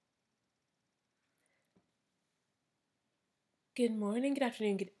Good morning, good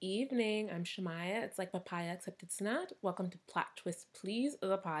afternoon, good evening. I'm Shamaya. It's like papaya, except it's not. Welcome to Plot Twist Please,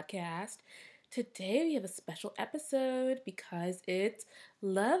 the podcast. Today we have a special episode because it's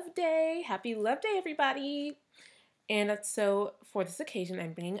Love Day. Happy Love Day, everybody. And so for this occasion,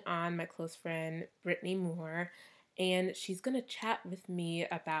 I'm bringing on my close friend, Brittany Moore, and she's going to chat with me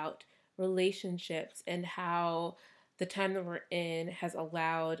about relationships and how the time that we're in has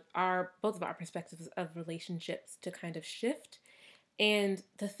allowed our both of our perspectives of relationships to kind of shift and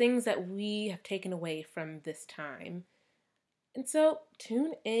the things that we have taken away from this time. And so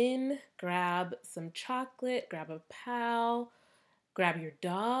tune in, grab some chocolate, grab a pal, grab your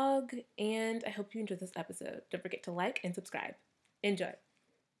dog, and I hope you enjoy this episode. Don't forget to like and subscribe. Enjoy.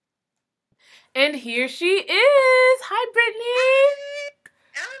 And here she is. Hi, Brittany. Hi!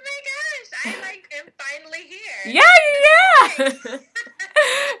 Oh my gosh! I am finally here. Yeah, This is yeah. great.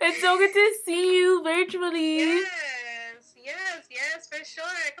 It's so good to see you virtually. Yes, for sure.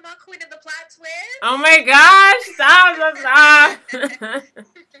 Come on, Queen of the Plot Twist. Oh my gosh, stop.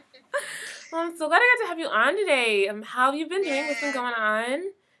 Well, I'm so glad I got to have you on today. How have you been doing? What's been Yeah. going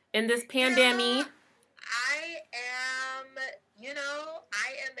on in this Girl, pandemic? I am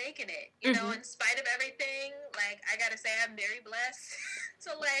making it. You know, Mm-hmm. in spite of everything, like, I gotta say, I'm very blessed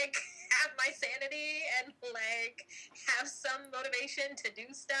to, like, have my sanity and, like, have some motivation to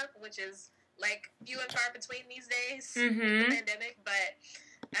do stuff, which is, like, few and far between these days with the Mm-hmm. pandemic. But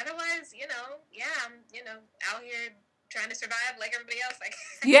otherwise, I'm out here trying to survive like everybody else,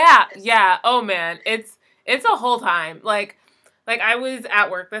 I Yeah, guess. yeah. Oh man, it's a whole time. Like I was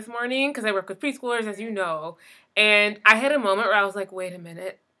at work this morning because I work with preschoolers, as you know, and I had a moment where I was like, wait a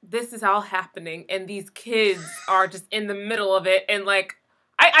minute, this is all happening, and these kids are just in the middle of it, and like,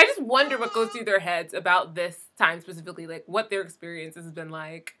 I just wonder what goes through their heads about this time specifically, like what their experience has been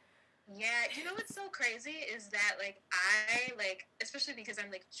like. Yeah, you know what's so crazy is that especially because I'm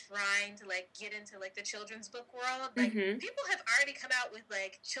like trying to like get into like the children's book world, like Mm-hmm. people have already come out with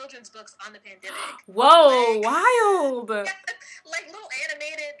like children's books on the pandemic. Whoa, Like wild! like little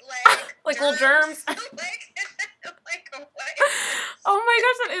animated like Like little germs. germs. like like what? Oh my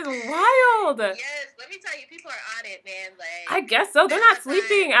gosh, that is wild. Yes, let me tell you, people are on it, man. I Like guess so. They're there's not a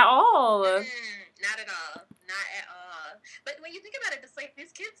sleeping time. at all. Not at all. Not at all. But when you think about it, it's like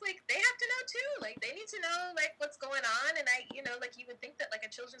these kids, like they have to know too. Like they need to know like what's going on. And like you would think that like a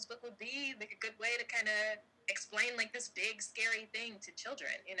children's book would be like a good way to kind of explain like this big scary thing to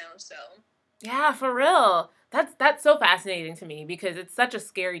children. So Yeah, for real. That's so fascinating to me because it's such a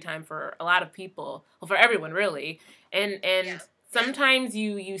scary time for a lot of people, well, for everyone really. And yeah, yeah, sometimes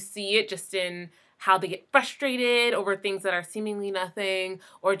you see it just in how they get frustrated over things that are seemingly nothing,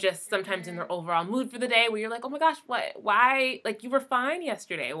 or just sometimes in hmm their overall mood for the day where you're like, oh my gosh, what? Why? Like you were fine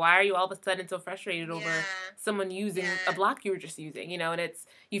yesterday. Why are you all of a sudden so frustrated over yeah, someone using a yeah, block you were just using? And it's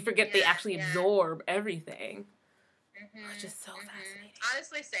you forget they yeah, actually yeah. absorb everything, which is so Mm-hmm. fascinating.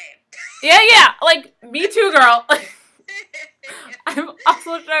 Honestly, same. Yeah, yeah. Like, me too, girl. I'm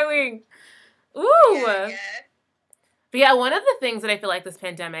also struggling. Ooh. yeah, yeah. But yeah, one of the things that I feel like this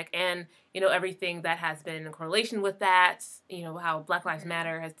pandemic and, everything that has been in correlation with that, how Black Lives Mm-hmm.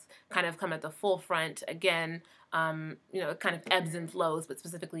 Matter has kind of come at the full front again, it kind of ebbs and Mm-hmm. flows, but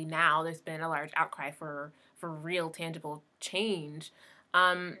specifically now there's been a large outcry for real tangible change.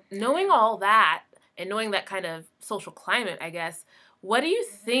 Knowing Mm-hmm. all that and knowing that kind of social climate, I guess, what do you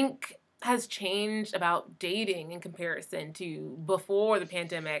Mm-hmm. think has changed about dating in comparison to before the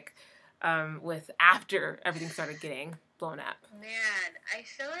pandemic, with after everything started getting blown up? Man, I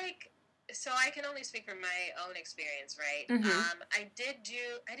feel like so I can only speak from my own experience, right? Mm-hmm. I didn't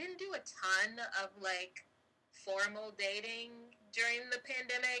do a ton of like formal dating during the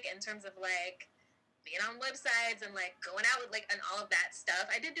pandemic in terms of like being on websites and like going out with like and all of that stuff.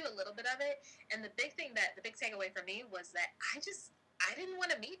 I did do a little bit of it, and the big takeaway for me was that I didn't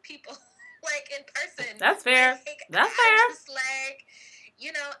want to meet people like in person. That's fair. Like That's I fair. just like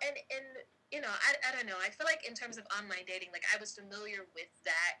I don't know. I feel like in terms of online dating, like I was familiar with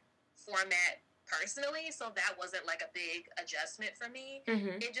that format personally, so that wasn't like a big adjustment for me.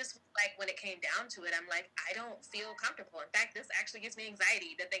 Mm-hmm. It just like when it came down to it, I'm like, I don't feel comfortable. In fact, this actually gives me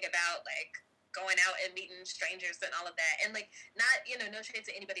anxiety to think about like going out and meeting strangers and all of that. And like not, no shade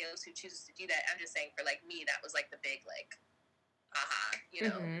to anybody else who chooses to do that. I'm just saying for like me, that was like the big like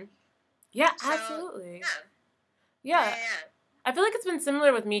Mm-hmm. Yeah, So absolutely. yeah. Yeah, Yeah. yeah, yeah. I feel like it's been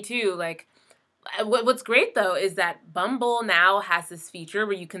similar with me too. Like, what's great though is that Bumble now has this feature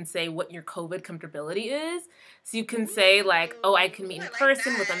where you can say what your COVID comfortability is. So you can say like, oh, I can Ooh, meet in I like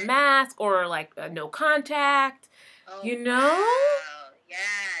person with a that. mask, or like no contact. Oh You know? wow. Yeah,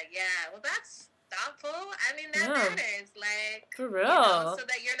 yeah. Well, that's thoughtful, I mean, that Yeah. matters. Like, For you know, real. so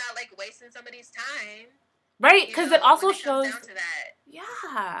that you're not, like, wasting somebody's time, Right? you Because it know, when also it comes shows, down to that.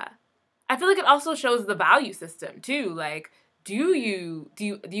 yeah. I feel like it also shows the value system too. Like, do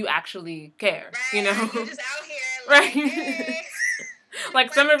you actually care? You Right, you're know? just out here, Right. like, hey.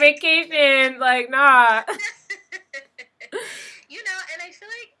 Like summer Like, vacation, like nah. you know, and I feel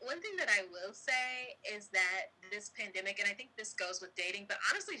like one thing that I will say is that this pandemic, and I think this goes with dating, but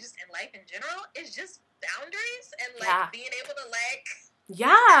honestly, just in life in general, is just boundaries and like Yeah. being able to like have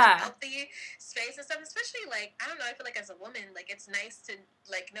Yeah. healthy space and stuff. Especially like, I don't know, I feel like as a woman, like it's nice to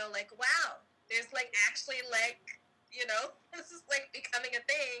like know like, wow, there's like actually like, you know, this is like becoming a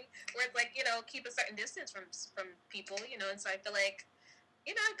thing where it's like, you know, keep a certain distance from people, you know, and so I feel like,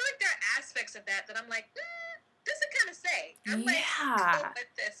 you know, I feel like there are aspects of that I'm like, this is kind of say. I'm like, go Yeah.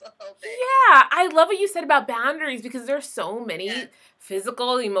 with this a little bit. Yeah. I love what you said about boundaries because there's so many Yes.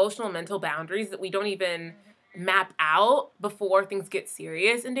 physical, emotional, mental boundaries that we don't even Mm-hmm. map out before things get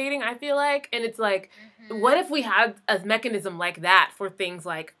serious in dating, I feel like. And it's like, Mm-hmm. what if we had a mechanism like that for things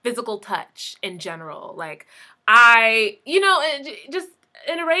like physical touch in general? Like, just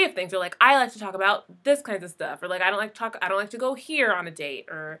an array of things. Or like, I like to talk about this kinds of stuff. Or like, I don't like to go here on a date.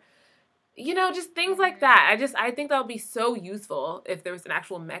 Or, just things like that. I think that would be so useful if there was an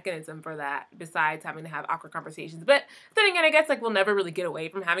actual mechanism for that besides having to have awkward conversations. But then again, I guess like we'll never really get away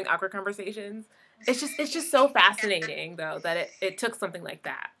from having awkward conversations. It's just so fascinating though that it took something like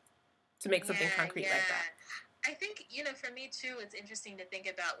that to make something concrete like that. I think, you know, for me too, it's interesting to think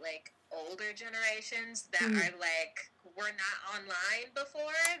about like older generations that Mm. are like, were not online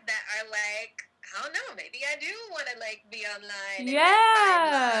before, that are like, I don't know, maybe I do want to like be online and like,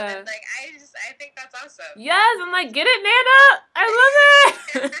 find love. Yeah. And like, I think that's awesome. Yes, I'm like, get it, Nana. I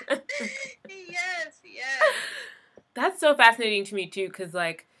love it. Yes. That's so fascinating to me too, because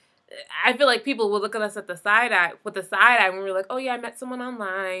like I feel like people will look at us with the side eye when we're like, oh yeah, I met someone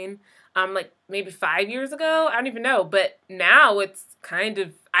online. Like maybe 5 years ago. I don't even know. But now it's kind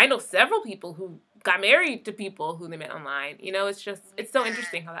of I know several people who got married to people who they met online. It's so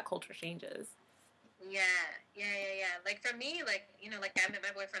interesting how that culture changes. Yeah. Like for me, like, you know, like I met my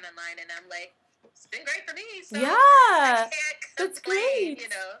boyfriend online and I'm like, it's been great for me. So Yeah. I can't That's complain, great. you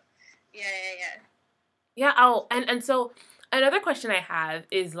know. Yeah. Yeah. Oh, and so another question I have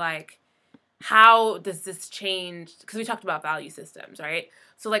is like, how does this change? Because we talked about value systems, right?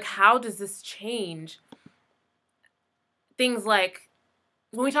 So like, how does this change things like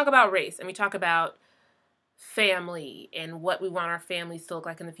when we talk about race and we talk about family and what we want our families to look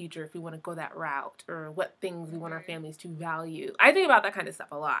like in the future if we want to go that route, or what things we want our families to value? I think about that kind of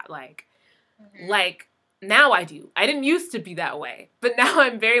stuff a lot. Like now I do. I didn't used to be that way, but now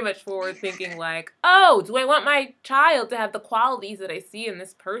I'm very much forward thinking like, oh, do I want my child to have the qualities that I see in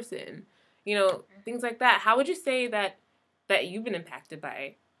this person? Things like that. How would you say that you've been impacted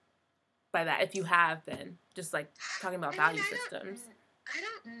by that, if you have been, just like talking about value systems? I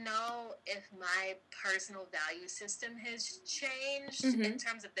don't know if my personal value system has changed in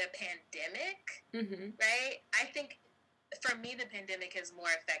terms of the pandemic, right? I think for me, the pandemic has more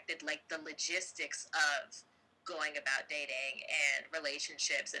affected like the logistics of going about dating and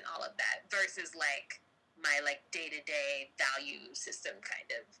relationships and all of that versus like my like day-to-day value system kind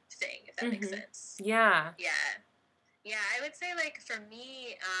of thing, if that makes sense. Yeah, I would say like for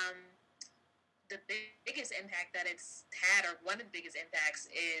me, the biggest impact that it's had, or one of the biggest impacts,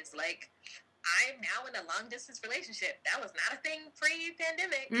 is like I'm now in a long distance relationship. That was not a thing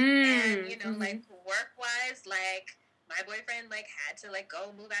pre-pandemic. And you know, like work wise, like my boyfriend like had to like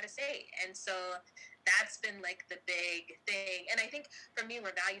go move out of state, and so that's been like the big thing. And I think for me,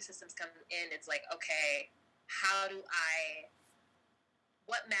 where value systems come in, it's like, okay,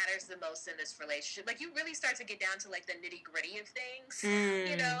 what matters the most in this relationship? Like you really start to get down to like the nitty gritty of things,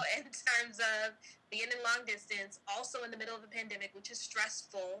 you know, in terms of being in long distance, also in the middle of a pandemic, which is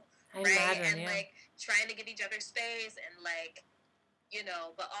stressful, right? And like trying to give each other space and like, you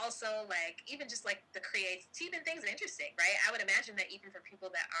know, but also like even just like the creative things are interesting, right? I would imagine that even for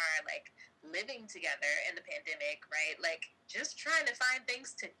people that are like living together in the pandemic, right? Like just trying to find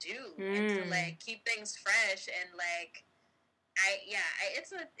things to do and to like keep things fresh and like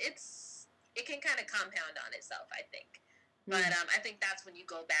it can kind of compound on itself, I think. But I think that's when you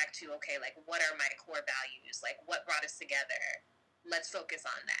go back to, okay, like what are my core values? Like what brought us together? Let's focus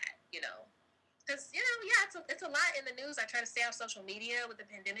on that, you know. Because, you know, it's a lot in the news. I try to stay off social media with the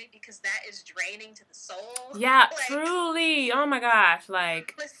pandemic because that is draining to the soul. Yeah, like, truly. Oh my gosh,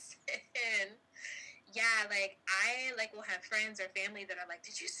 like. Listen. Yeah, like I like will have friends or family that are like,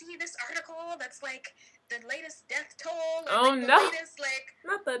 did you see this article that's like the latest death toll? Or, Oh like, the no! latest, like,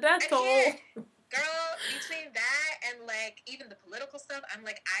 Not the death toll. Girl, like even the political stuff, I'm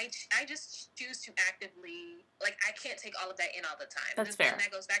like, I just choose to actively, like, I can't take all of that in all the time. That's fair. And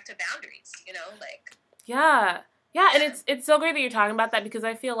that goes back to boundaries, you know, like. Yeah. Yeah, and it's so great that you're talking about that, because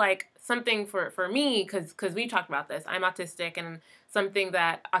I feel like something for me, because we talked about this, I'm autistic, and something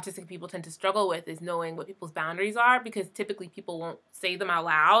that autistic people tend to struggle with is knowing what people's boundaries are, because typically people won't say them out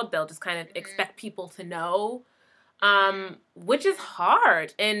loud. They'll just kind of expect people to know, which is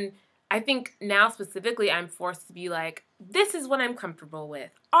hard. And I think now specifically I'm forced to be like, this is what I'm comfortable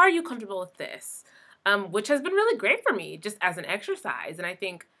with. Are you comfortable with this? Which has been really great for me just as an exercise. And I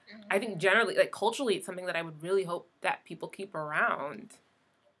think generally, like culturally, it's something that I would really hope that people keep around.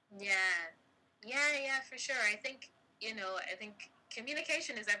 Yeah, for sure. I think, I think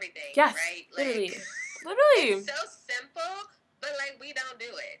communication is everything, yes, right? Like, literally. It's so simple, but like we don't do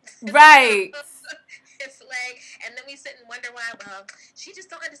it. Right. It's like, and then we sit and wonder why, well, she just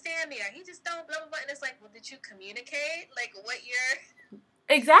don't understand me, or he just don't, blah, blah, blah. And it's like, well, did you communicate? Like, what you're...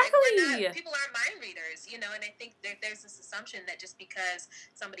 Exactly. Like, people aren't mind readers, and I think there's this assumption that just because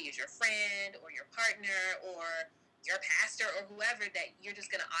somebody is your friend or your partner or your pastor or whoever, that they're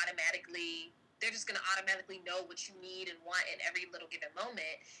just going to automatically know what you need and want in every little given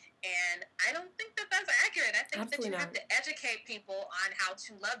moment. And I don't think that that's accurate. I think Absolutely that you have to educate people on how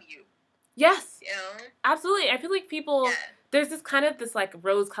to love you. Yes. Absolutely. I feel like people, there's this like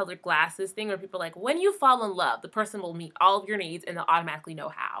rose-colored glasses thing where people are like, when you fall in love, the person will meet all of your needs and they'll automatically know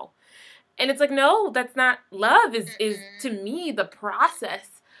how. And it's like, no, that's not love. Is to me the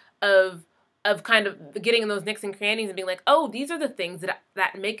process of kind of getting in those nooks and crannies and being like, oh, these are the things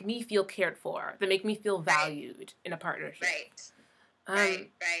that make me feel cared for, that make me feel valued in a partnership.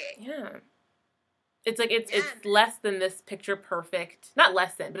 Right. Yeah. It's like, it's less than this picture perfect, not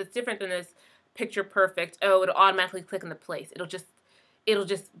less than, but it's different than this picture perfect, oh, it'll automatically click into place. It'll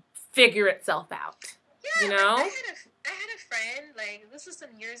just figure itself out. Yeah, I had a friend, like, this was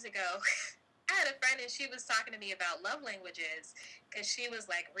some years ago. I had a friend, and she was talking to me about love languages, because she was,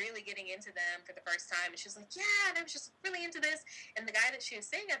 like, really getting into them for the first time, and she was like, yeah, and I was just really into this, and the guy that she was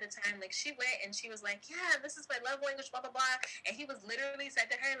seeing at the time, like, she went, and she was like, yeah, this is my love language, blah, blah, blah, and he was literally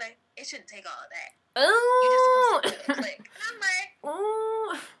said to her, like, it shouldn't take all of that. Oh! You're just supposed to click. And I'm like,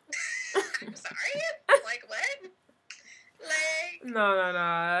 oh. I'm sorry? Like, what? Like... No,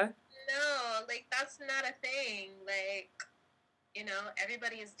 like, that's not a thing, like...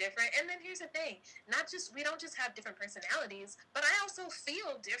 everybody is different. And then here's the thing. We don't just have different personalities, but I also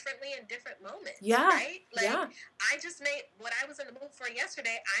feel differently in different moments. Yeah. Right? Like, I just what I was in the mood for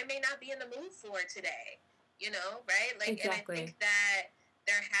yesterday, I may not be in the mood for today. Right? Like, exactly. And I think that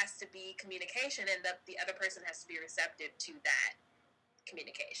there has to be communication, and that the other person has to be receptive to that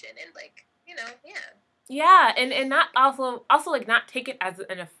communication. And, like, Yeah, and not also like not take it as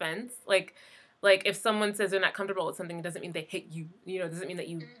an offense. Like if someone says they're not comfortable with something, it doesn't mean they hate you. It doesn't mean that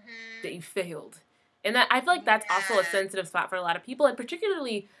you that you failed. And that I feel like that's also a sensitive spot for a lot of people, and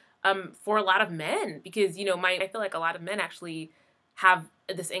particularly for a lot of men, because I feel like a lot of men actually have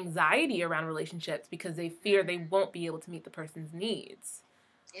this anxiety around relationships because they fear they won't be able to meet the person's needs.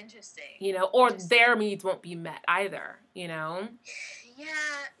 Interesting. Or their needs won't be met either. Yeah,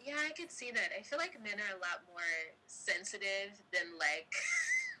 I could see that. I feel like men are a lot more sensitive than like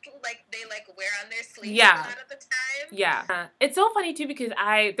they wear on their sleeves a lot of the time. Yeah. It's so funny too, because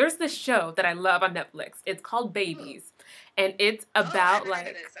there's this show that I love on Netflix. It's called Babies. And it's about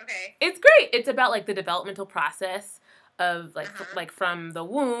it's great. It's about like the developmental process of like from the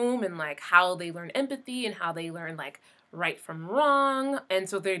womb, and like how they learn empathy and how they learn like right from wrong. And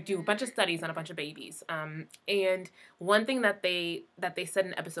so they do a bunch of studies on a bunch of babies. And one thing that they said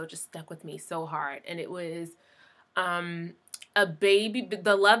in an episode just stuck with me so hard, and it was the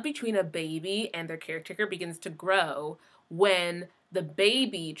love between a baby and their caretaker begins to grow when the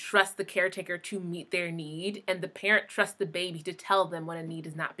baby trusts the caretaker to meet their need, and the parent trusts the baby to tell them when a need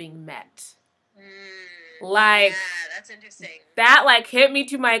is not being met. Like, yeah, that's interesting. That like hit me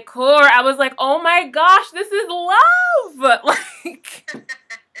to my core. I was like, oh my gosh, this is love. Like,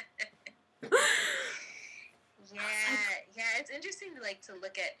 yeah, it's interesting to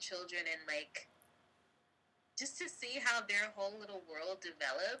look at children and like just to see how their whole little world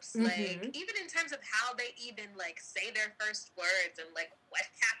develops, like even in terms of how they even like say their first words, and like what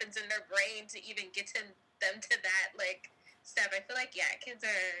happens in their brain to even get them to that like step. I feel like kids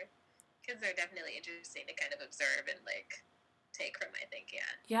are definitely interesting to kind of observe and like take from, I think.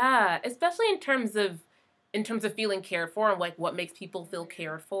 Yeah, especially in terms of feeling cared for, and like what makes people feel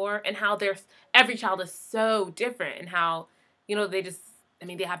cared for, and how every child is so different, and how they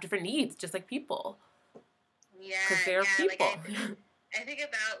have different needs just like people. Yeah, because they're people. I think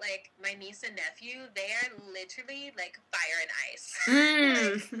about like my niece and nephew. They are literally like fire and ice.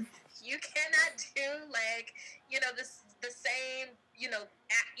 Like Mm. you cannot do like the same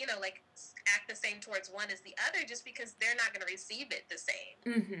like act the same towards one as the other just because they're not going to receive it the same.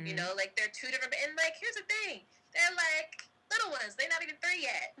 Mm-hmm. Like they're two different. And like here's the thing, they're like little ones. They're not even 3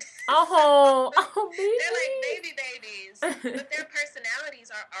 yet. Oh, So, oh, they're like babies, baby. but their personalities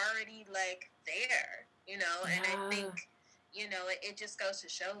are already like there. And I Yeah. think it just goes to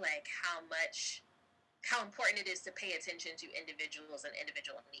show like how important it is to pay attention to individuals and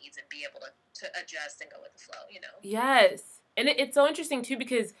individual needs and be able to adjust and go with the flow. Yes. And it's so interesting too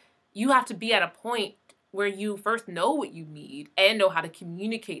because you have to be at a point where you first know what you need and know how to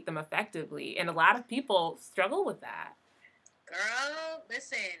communicate them effectively. And a lot of people struggle with that. Girl,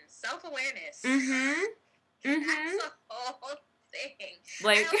 listen, self-awareness. Mm-hmm. Mm-hmm. That's a whole thing. I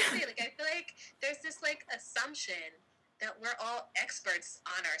Like, always say, like, I feel like there's this, like, assumption that we're all experts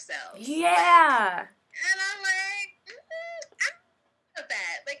on ourselves. yeah. And I'm like, I'm not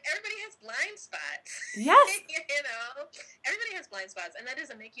that. Like, everybody has blind spots. Yes. Everybody has blind spots. And that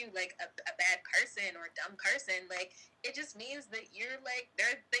doesn't make you, like, a bad person or a dumb person. Like, it just means that you're, like,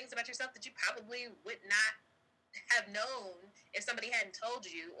 there are things about yourself that you probably would not have known if somebody hadn't told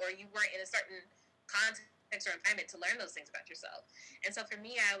you or you weren't in a certain context or environment to learn those things about yourself. And so for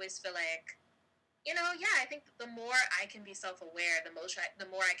me, I always feel like, I think the more I can be self-aware, the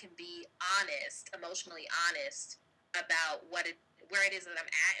more I can be honest, emotionally honest about where it is that I'm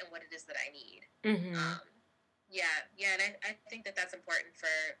at and what it is that I need. Mm-hmm. And I think that that's important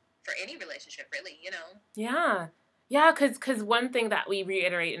for any relationship, really. Yeah. Yeah, because one thing that we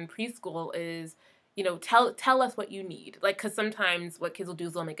reiterate in preschool is, tell us what you need. Like, because sometimes what kids will do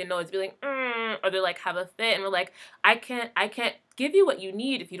is they'll make a noise, be like, or they'll like have a fit, and we're like, I can't give you what you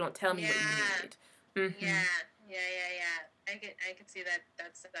need if you don't tell me what you need. Mm-hmm. Yeah. I could see that.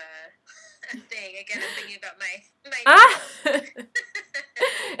 That's a thing. Again, I'm thinking about my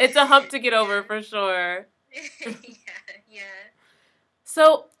It's a hump to get over for sure. Yeah.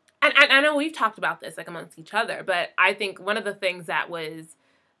 So, and I know we've talked about this like amongst each other, but I think one of the things that was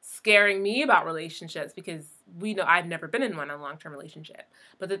scaring me about relationships, because we know I've never been in a long-term relationship,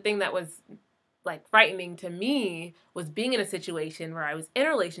 but the thing that was like frightening to me was being in a situation where I was in a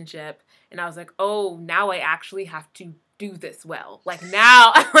relationship and I was like, oh, now I actually have to do this well. Like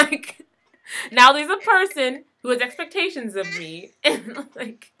now, now there's a person who has expectations of me, and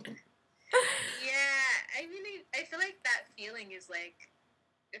like. Yeah, I feel like that feeling is like,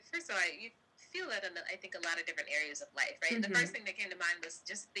 first of all, you feel that in, I think, a lot of different areas of life, right? Mm-hmm. The first thing that came to mind was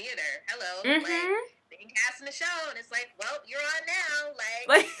just theater. Hello, Mm-hmm. like being cast in the show, and it's like, well, you're on now,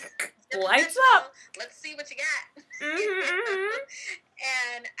 like lights up. Let's see what you got. Mm-hmm.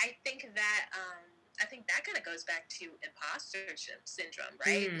 And I think that kind of goes back to imposter syndrome,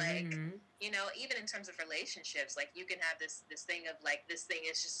 right? Mm-hmm. Like, even in terms of relationships, like you can have this thing of like, this thing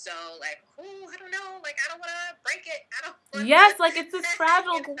is just so like, oh, I don't know, like I don't want to break it. I don't wanna, yes, like it's this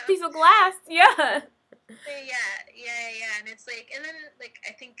fragile piece of glass. Yeah. Yeah. And it's like, and then like,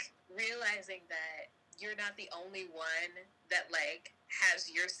 I think realizing that you're not the only one that like has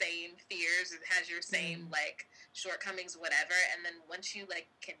your same fears and has your same like shortcomings, whatever. And then once you like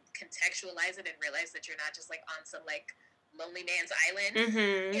can contextualize it and realize that you're not just like on some like lonely man's island,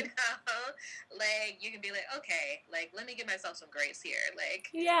 like you can be like, okay, like let me give myself some grace here.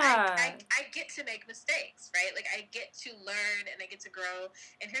 Like, I get to make mistakes, right? Like I get to learn and I get to grow.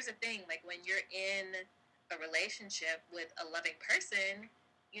 And here's the thing, like when you're in a relationship with a loving person,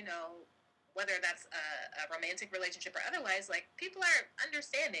 whether that's a romantic relationship or otherwise, like people are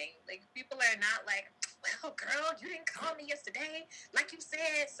understanding. Like people are not like, well, girl, you didn't call me yesterday, like you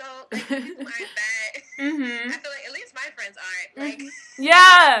said. So like people aren't that. I feel like at least my friends aren't like.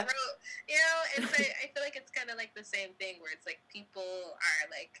 Yeah. And so I feel like it's kind of like the same thing where it's like people are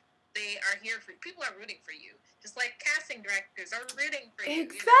like, they are here for you. People are rooting for you, just like casting directors are rooting for you.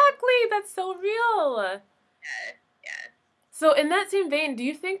 Exactly, that's so real. Yeah. So in that same vein, do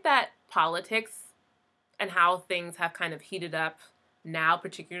you think that politics and how things have kind of heated up now,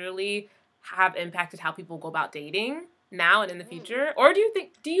 particularly, have impacted how people go about dating now and in the future? Or do you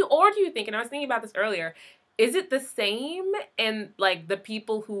think, and I was thinking about this earlier, is it the same and like the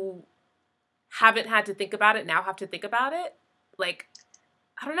people who haven't had to think about it now have to think about it? Like,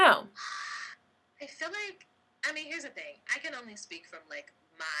 I don't know. I feel like, here's the thing. I can only speak from like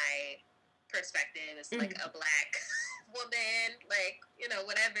my perspective as like a Black woman, like,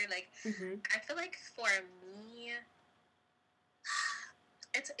 whatever. Like, I feel like for me,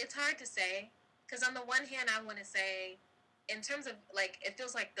 it's hard to say, because on the one hand, I want to say in terms of like, it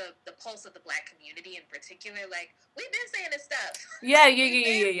feels like the pulse of the Black community in particular, like we've been saying this stuff. Yeah, We've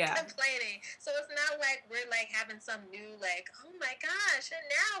been yeah. complaining. So it's not like we're like having some new like, oh my gosh, and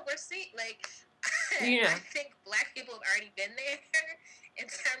now we're seeing like Yeah. I think Black people have already been there in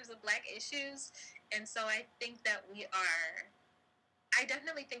terms of Black issues. And so I think that I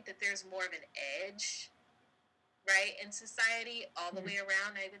definitely think that there's more of an edge, right, in society all the way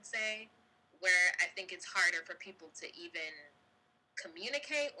around, I would say, where I think it's harder for people to even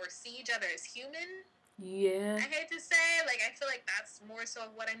communicate or see each other as human. Yeah. I hate to say, like, I feel like that's more so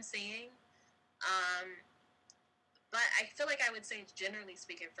what I'm seeing. But I feel like I would say, generally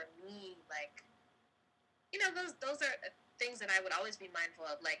speaking, for me, like, you know, those are things that I would always be mindful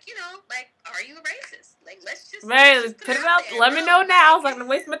of. Like, you know, like, are you a racist? Like, let's just put it up. Let me know now, so I can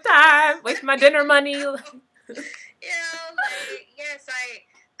waste my time, waste my dinner money. You know, like, yes,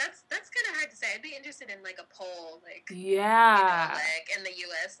 that's kind of hard to say. I'd be interested in like a poll, like, yeah, you know, like in the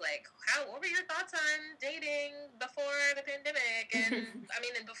U.S., like, what were your thoughts on dating before the pandemic, and I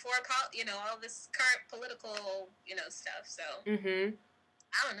mean, and before, you know, all this current political, you know, stuff. So, I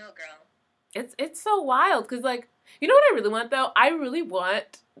don't know, girl. It's so wild because, like, you know what I really want though?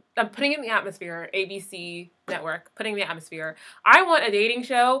 I'm putting in the atmosphere, ABC network, putting in the atmosphere. I want a dating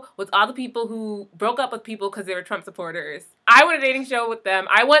show with all the people who broke up with people because they were Trump supporters. I want a dating show with them.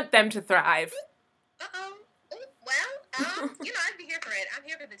 I want them to thrive. Uh-oh. Well, you know, I'd be here for it. I'm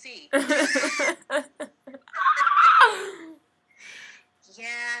here for the tea.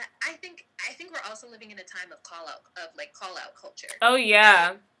 Yeah, I think we're also living in a time of call out culture. Oh yeah.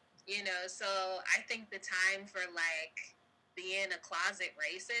 Right? You know, so I think the time for like being a closet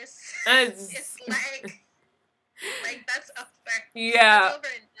racist is like that's over. Yeah. That's over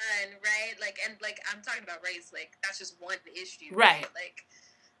and done, right? Like, and like I'm talking about race, like that's just one issue, right? Like,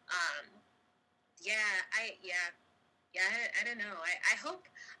 I don't know. I hope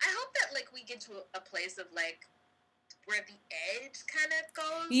that like we get to a place of like where the edge kind of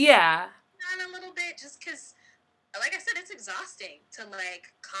goes down a little bit, just because, like I said, it's exhausting to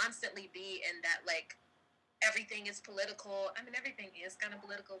like constantly be in that like everything is political. I mean, everything is kind of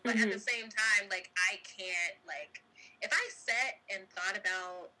political, but at the same time, like I can't, like, if I sat and thought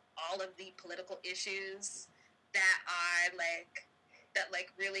about all of the political issues that are like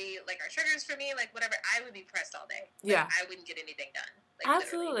really like are triggers for me, like whatever, I would be pressed all day. Like, I wouldn't get anything done. Like,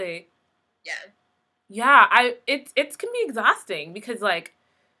 absolutely. Literally. Yeah, it can be exhausting because, like,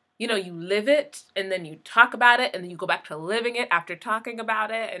 you know, you live it and then you talk about it and then you go back to living it after talking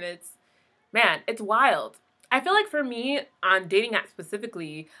about it, and it's wild. I feel like for me, on dating apps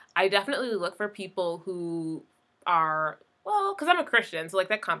specifically, I definitely look for people who are, well, because I'm a Christian, so like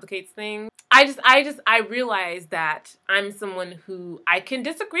that complicates things. I realize that I'm someone who I can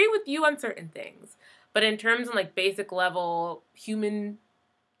disagree with you on certain things, but in terms of like basic level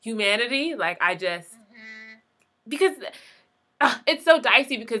humanity, like I just, because it's so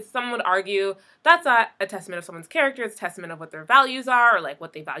dicey, because someone would argue that's not a testament of someone's character, it's a testament of what their values are, or like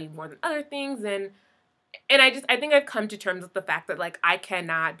what they value more than other things, and I think I've come to terms with the fact that like I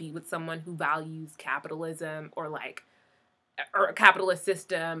cannot be with someone who values capitalism or a capitalist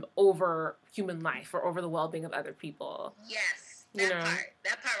system over human life or over the well-being of other people. Yes, that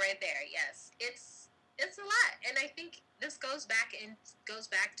part right there. Yes, it's a lot, and I think this goes back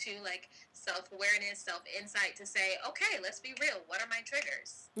to like self-awareness, self-insight, to say, okay, let's be real. What are my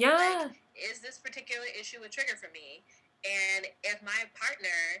triggers? Yeah. Like, is this particular issue a trigger for me? And if my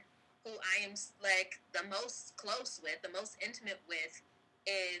partner, who I am like the most close with, the most intimate with,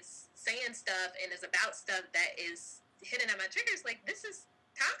 is saying stuff and is about stuff that is hitting at my triggers, like, this is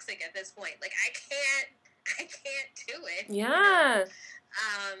toxic at this point. Like, I can't do it. Yeah.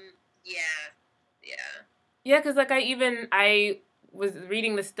 You know? Yeah, because like I was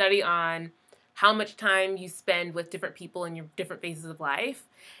reading the study on how much time you spend with different people in your different phases of life,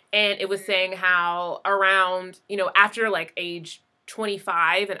 and it was saying how around, you know, after like age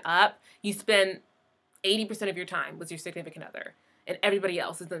 25 and up, you spend 80% of your time with your significant other, and everybody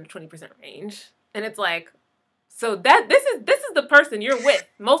else is in the 20% range. And it's like, so that this is the person you're with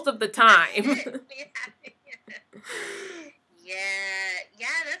most of the time.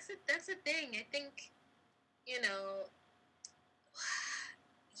 That's a thing. I think, you know,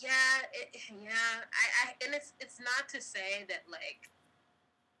 and it's not to say that, like,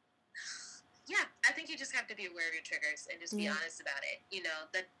 I think you just have to be aware of your triggers and just be honest about it. You know,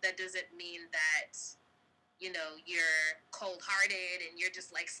 that doesn't mean that, you know, you're cold-hearted and you're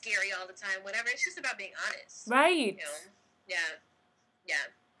just like scary all the time, whatever. It's just about being honest. Right. You know? Yeah.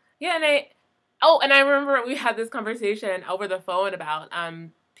 Yeah, and I remember we had this conversation over the phone about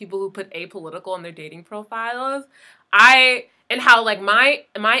people who put apolitical in their dating profiles. And how, like, my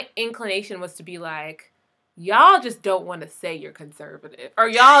inclination was to be like, y'all just don't want to say you're conservative. Or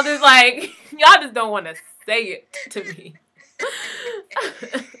y'all just, like, y'all just don't want to say it to me.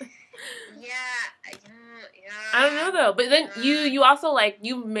 I don't know, though. But then you also, like,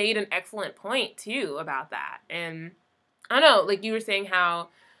 you made an excellent point, too, about that. And I don't know, like, you were saying how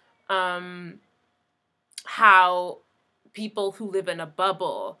people who live in a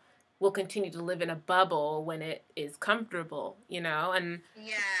bubble will continue to live in a bubble when it is comfortable, you know? And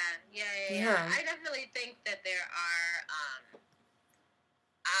yeah. I definitely think that there are,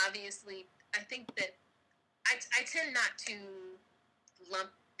 obviously, I think that I tend not to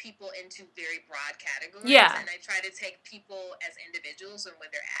lump people into very broad categories. Yeah. And I try to take people as individuals and where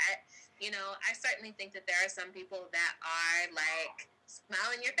they're at. You know, I certainly think that there are some people that are, like,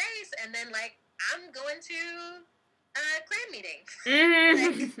 smile in your face and then, like, I'm going to a clan meeting.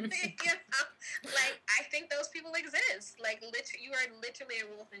 Like, you know, like, I think those people exist. Like, you are literally a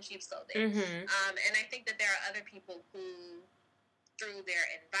wolf in sheep's clothing. And I think that there are other people who, through their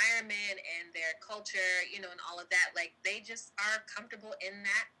environment and their culture, you know, and all of that, like, they just are comfortable in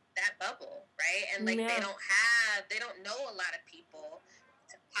that bubble, right? And, like, they don't know a lot of people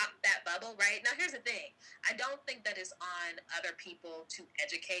to pop that bubble, right? Now, here's the thing. I don't think that it's on other people to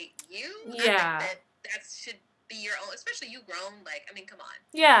educate you. Yeah. I think that should be your own, especially you grown, like, I mean, come on.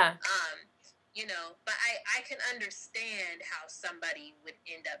 Yeah. You know, but I can understand how somebody would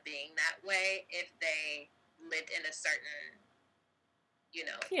end up being that way if they lived in a certain, you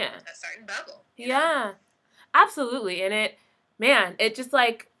know, a certain bubble. You know? Absolutely. And it just,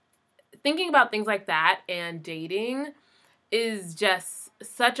 like, thinking about things like that and dating is just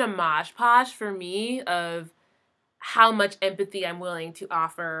such a mosh posh for me of how much empathy I'm willing to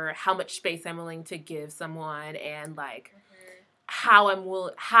offer, how much space I'm willing to give someone, and, like, how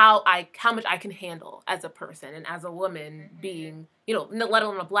much I can handle as a person and as a woman being, you know, let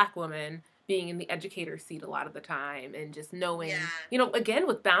alone a Black woman, being in the educator seat a lot of the time, and just knowing, you know, again,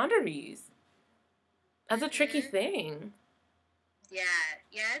 with boundaries. That's a tricky thing. Yeah,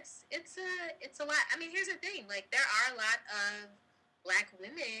 it's a lot. I mean, here's the thing. Like, there are a lot of Black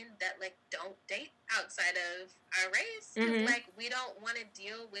women that, like, don't date outside of our race. 'Cause, like, we don't want to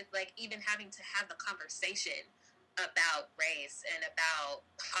deal with, like, even having to have the conversation about race and about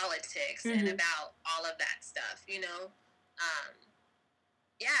politics and about all of that stuff, you know?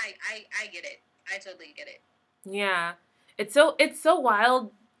 Yeah, I get it. I totally get it. Yeah. It's so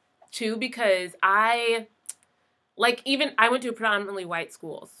wild, too, because I went to predominantly white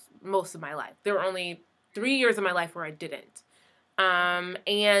schools most of my life. There were only 3 years of my life where I didn't.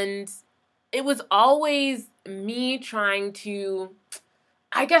 And it was always me trying to,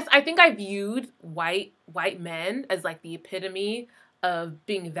 I think I viewed white men as, like, the epitome of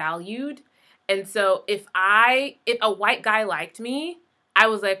being valued. And so if a white guy liked me, I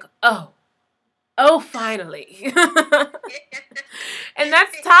was like, oh, finally. And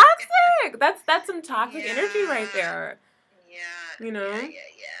that's toxic. That's some toxic energy right there. Yeah. You know? Yeah.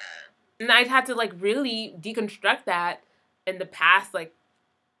 And I'd had to, like, really deconstruct that in the past, like,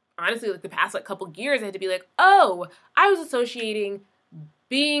 honestly, like, the past, like, couple years. I had to be like, oh, I was associating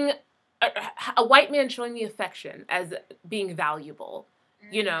being a white man showing me affection as being valuable,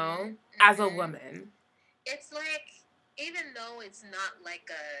 you know, as a woman. It's like, even though it's not,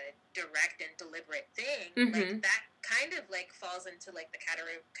 like, a direct and deliberate thing, like, that kind of, like, falls into, like, the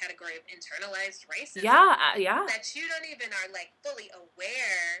category of internalized racism. Yeah. That you don't even are, like, fully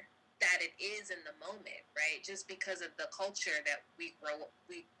aware that it is in the moment, right? Just because of the culture that we grow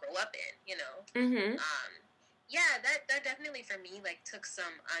up in, you know? Yeah, that definitely for me, like, took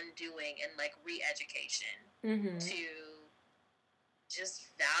some undoing and, like, re-education to just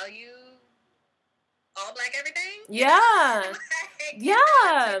value all Black everything. Yeah. And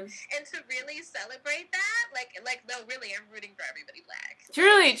to really celebrate that, like no, really, I'm rooting for everybody Black.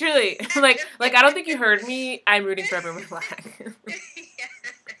 Truly. like I don't think you heard me. I'm rooting for everyone Black.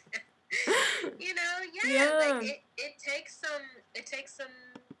 You know, like, it takes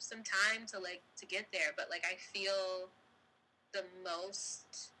some time to get there, but, like, I feel the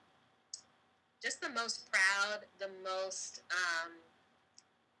most proud, the most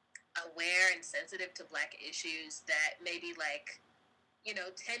aware and sensitive to Black issues that maybe, like, you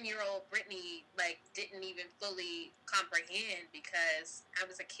know, 10-year-old Brittany, like, didn't even fully comprehend because I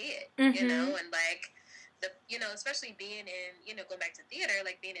was a kid, you know, and, like, you know, especially being in, you know, going back to theater,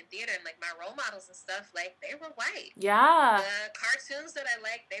 like, being in theater and, like, my role models and stuff, like, they were white. Yeah. The cartoons that I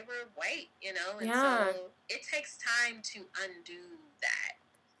liked, they were white, you know, and so it takes time to undo that.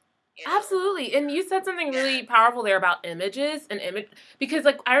 You know? Absolutely. And you said something really powerful there about images and because,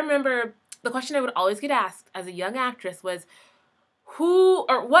 like, I remember the question I would always get asked as a young actress was, who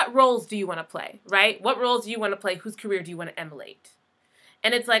or what roles do you want to play, right? What roles do you want to play? Whose career do you want to emulate?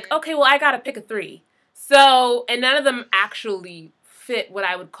 And it's like, okay, well, I got to pick a 3. So, and none of them actually fit what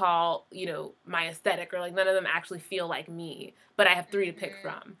I would call, my aesthetic, or like none of them actually feel like me, but I have 3 to pick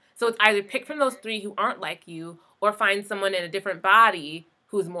from. So it's either pick from those 3 who aren't like you, or find someone in a different body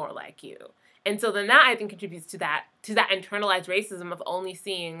who's more like you. And so then that, I think, contributes to that internalized racism of only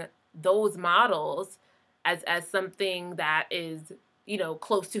seeing those models as something that is,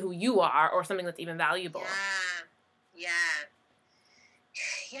 close to who you are, or something that's even valuable. Yeah,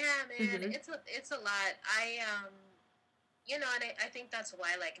 man. Mm-hmm. It's a lot. And I think that's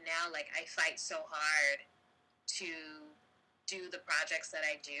why, like, now, like, I fight so hard to do the projects that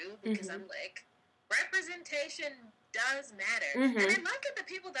I do, because I'm like, representation does matter. And I look at the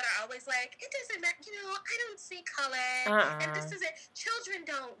people that are always like, it doesn't matter, I don't see color, and this isn't, children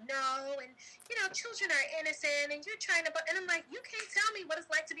don't know, and, children are innocent, and you're trying to, and I'm like, you can't tell me what it's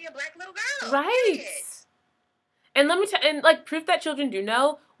like to be a Black little girl. Right. And let me and like, proof that children do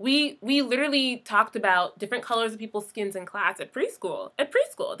know, we literally talked about different colors of people's skins in class at preschool.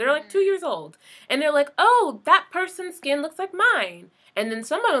 They're like 2 years old. And they're like, oh, that person's skin looks like mine. And then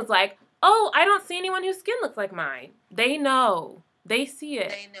someone was like, oh, I don't see anyone whose skin looks like mine. They know. They see it.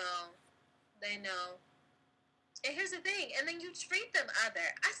 They know. And here's the thing. And then you treat them other.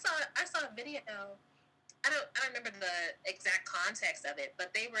 I saw a video. I don't remember the exact context of it,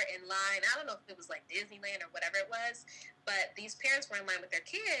 but they were in line. I don't know if it was like Disneyland or whatever it was, but these parents were in line with their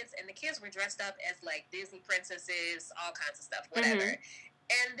kids, and the kids were dressed up as like Disney princesses, all kinds of stuff, whatever.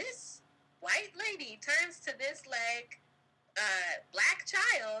 And this white lady turns to this like Black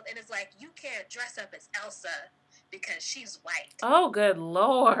child and is like, you can't dress up as Elsa because she's white. Oh, good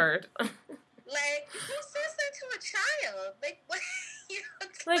Lord. Like, who says that to a child? Like, what?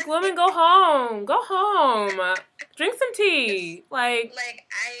 Like, women, go home. Drink some tea. I can't.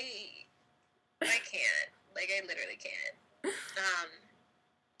 Like, I literally can't.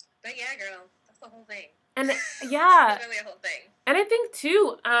 But yeah, girl, that's the whole thing. And yeah. Literally a whole thing. And I think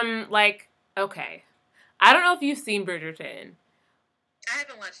too, okay, I don't know if you've seen Bridgerton. I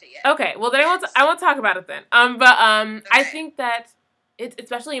haven't watched it yet. Okay, well then I won't talk about it then. Okay. I think that it's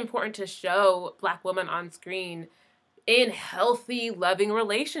especially important to show Black women on screen in healthy, loving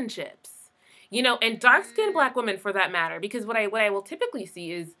relationships. And dark-skinned Black women, for that matter, because what I will typically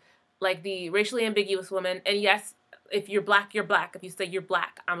see is like the racially ambiguous woman, and yes, if you're Black, you're Black. If you say you're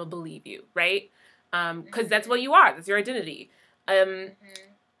Black, I'm gonna believe you, right? Because that's what you are. That's your identity.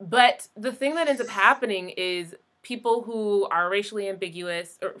 But the thing that ends up happening is people who are racially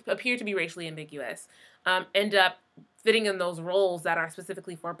ambiguous, or appear to be racially ambiguous, end up fitting in those roles that are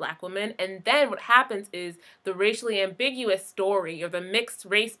specifically for Black women. And then what happens is the racially ambiguous story, or the mixed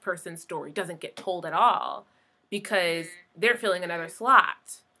race person story, doesn't get told at all because they're filling another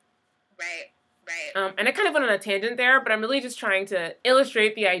slot. Right. And I kind of went on a tangent there, but I'm really just trying to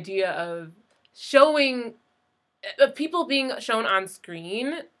illustrate the idea of showing people being shown on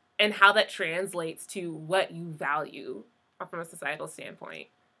screen and how that translates to what you value from a societal standpoint.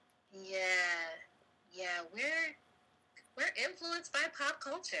 Yeah, we're influenced by pop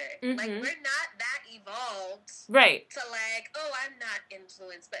culture. Like, we're not that evolved. Right. To like, oh, I'm not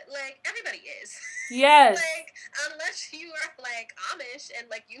influenced, but like, everybody is. Yes. Like, unless you are like Amish and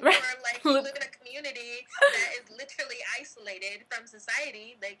like you are like, you live in a community that is literally isolated from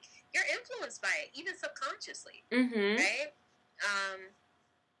society, like, you're influenced by it, even subconsciously. Right?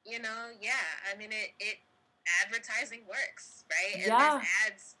 I mean, it advertising works, right? And there's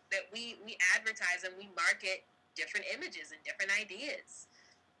ads that we advertise and we market different images and different ideas,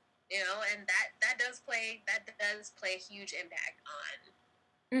 and that does play a huge impact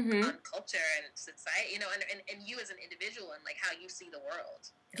on culture and society, and you as an individual, and like how you see the world.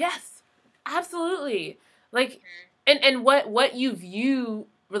 Yes, absolutely. Like, and what you view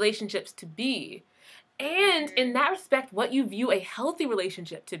relationships to be, and in that respect, what you view a healthy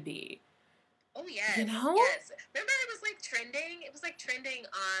relationship to be. Oh, yes. Yes. Remember, it was like trending? It was like trending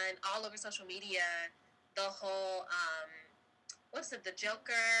on all over social media. The whole, what's it, the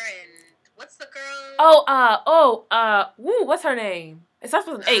Joker, and what's the girl? What's her name? It starts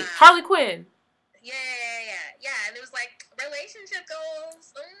with an H. Harley Quinn. Yeah. And it was like relationship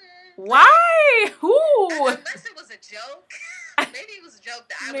goals. Why? Who? Unless it was a joke. Maybe it was a joke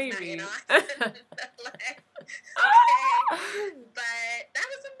that I was not in on. Like, okay. But that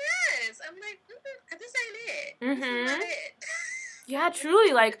was a mess. I'm like, this ain't it. This is not it. Yeah,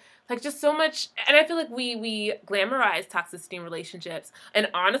 truly. Like just so much. And I feel like we glamorize toxicity in relationships. And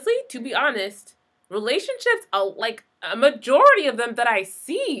honestly, to be honest, relationships, like a majority of them that I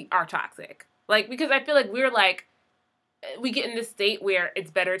see are toxic. Like, because I feel like we're like, we get in this state where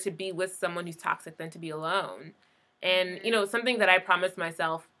it's better to be with someone who's toxic than to be alone. And, you know, something that I promised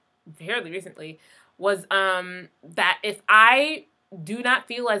myself fairly recently was that if I do not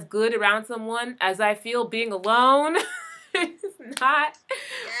feel as good around someone as I feel being alone, it's not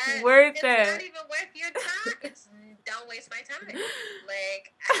worth it's it. It's not even worth your time. It's don't waste my time.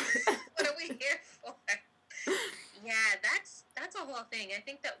 Like, what are we here for? Yeah, that's a whole thing. I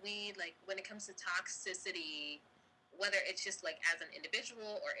think that we, like, when it comes to toxicity, whether it's just like as an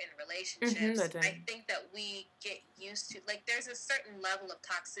individual or in relationships, I think that we get used to, like, there's a certain level of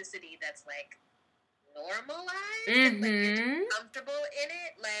toxicity that's like normalized and like you're just comfortable in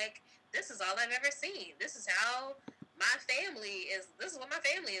it. Like, this is all I've ever seen. This is how my family is. This is what my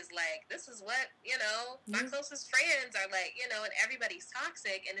family is like. This is what, you know, my closest friends are like, you know, and everybody's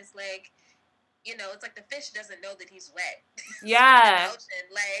toxic. And it's like, you know, it's like the fish doesn't know that he's wet. Yeah. In the ocean.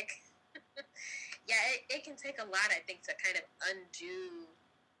 Like, yeah, it can take a lot, I think, to kind of undo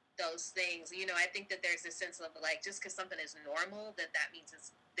those things. You know, I think that there's this sense of, like, just because something is normal, that means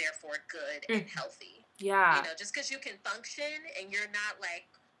it's therefore good and healthy. Yeah. You know, just because you can function and you're not, like,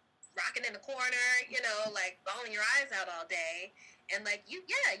 rocking in the corner, you know, like, bawling your eyes out all day. And, like, you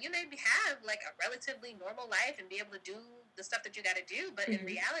maybe have, like, a relatively normal life and be able to do the stuff that you got to do. But in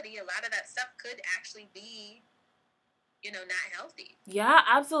reality, a lot of that stuff could actually be, you know, not healthy. Yeah,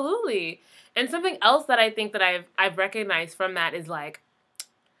 absolutely. And something else that I think that I've recognized from that is like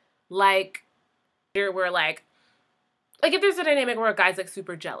we're like if there's a dynamic where a guy's like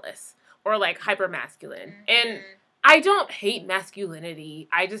super jealous or like hyper masculine, and I don't hate masculinity,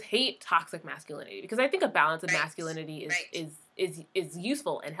 I just hate toxic masculinity, because I think a balance of masculinity is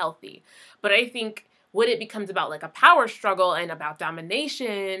useful and healthy. But I think when it becomes about like a power struggle and about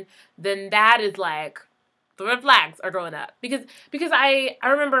domination, then that is like the red flags are going up. Because I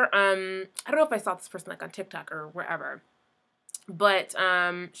remember I don't know if I saw this person like on TikTok or wherever, but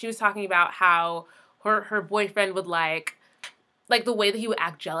she was talking about how her boyfriend would like the way that he would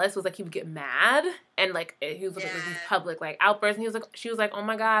act jealous was like he would get mad, and like he was like these public like outbursts, and she was like, oh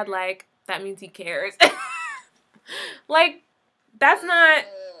my God, like that means he cares. Like, that's not,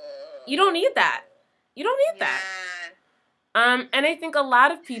 you don't need that. You don't need that. And I think a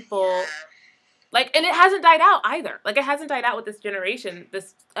lot of people like, and it hasn't died out either. Like, it hasn't died out with this generation,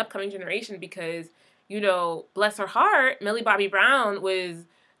 this upcoming generation, because, you know, bless her heart, Millie Bobby Brown was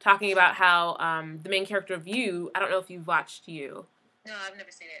talking about how the main character of You, I don't know if you've watched You. No, I've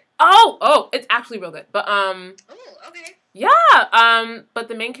never seen it. Oh, it's actually real good. But oh, okay. Yeah, but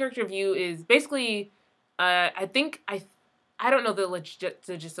the main character of You is basically I don't know the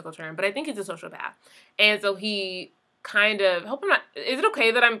logistical term, but I think he's a sociopath. And so he kind of, hope I'm not, is it okay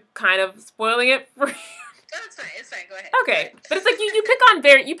that I'm kind of spoiling it for you? No, it's fine. It's fine. Go ahead. Okay. But it's like you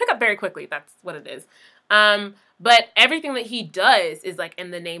pick up very quickly. That's what it is. But everything that he does is like in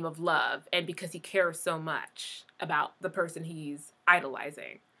the name of love, and because he cares so much about the person he's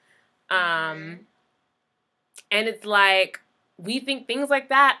idolizing. And it's like, we think things like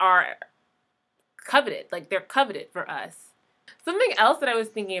that are coveted. Like, they're coveted for us. Something else that I was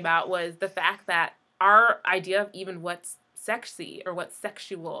thinking about was the fact that our idea of even what's sexy or what's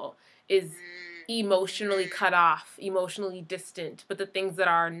sexual is emotionally cut off, emotionally distant. But the things that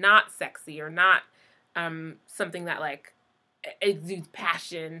are not sexy or not something that like exudes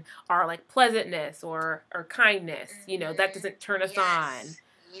passion are like pleasantness or kindness. You know, that doesn't turn us on.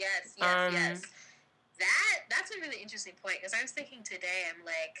 Yes. That's a really interesting point, because I was thinking today, I'm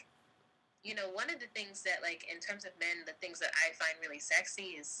like, you know, one of the things that, like, in terms of men, the things that I find really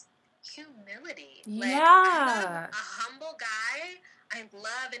sexy is humility. Like, I love a humble guy. I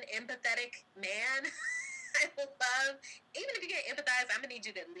love an empathetic man. I love, even if you can't empathize, I'm gonna need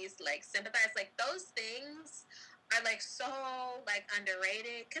you to at least like sympathize. Like, those things are like so like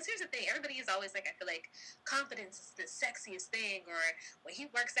underrated. Because here's the thing, everybody is always like, I feel like confidence is the sexiest thing, or when he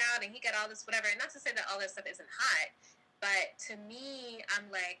works out and he got all this whatever. And not to say that all that stuff isn't hot, but to me, I'm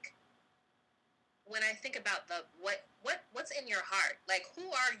like, when I think about what's in your heart, like, who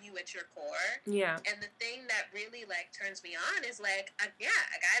are you at your core? Yeah. And the thing that really like turns me on is like a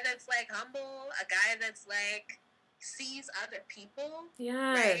guy that's like humble, a guy that's like sees other people.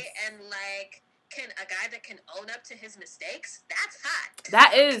 Yes. Right? And like a guy that can own up to his mistakes. That's hot.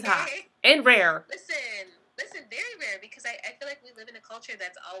 That is hot. And rare. Listen, very rare, because I feel like we live in a culture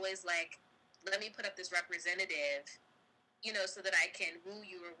that's always like, let me put up this representative, you know, so that I can woo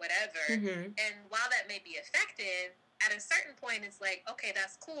you or whatever. And while that may be effective, at a certain point, it's like, okay,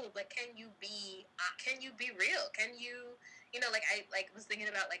 that's cool, but can you be real? Can you, like I like was thinking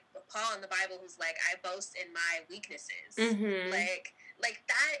about like Paul in the Bible, who's like, I boast in my weaknesses. Mm-hmm. Like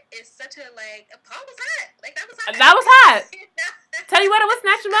that is such a Paul was hot. Like that was hot. That was hot. You know? Tell you what, it would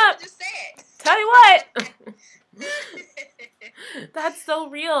snatch him I up. would just say it. Tell you what. That's so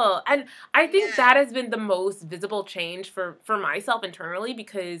real. And I think that has been the most visible change for myself internally,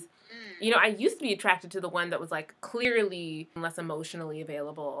 because I used to be attracted to the one that was like clearly less emotionally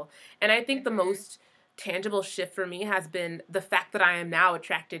available. And I think the most tangible shift for me has been the fact that I am now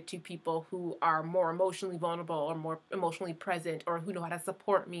attracted to people who are more emotionally vulnerable or more emotionally present, or who know how to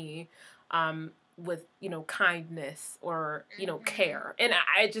support me with, kindness or, care. And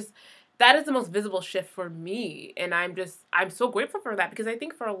I just, that is the most visible shift for me. And I'm so grateful for that, because I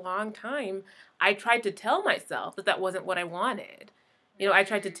think for a long time, I tried to tell myself that wasn't what I wanted. I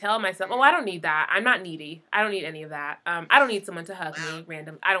tried to tell myself, oh, I don't need that. I'm not needy. I don't need any of that. I don't need someone to hug me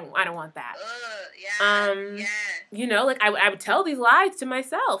random. I don't want that. Like I would tell these lies to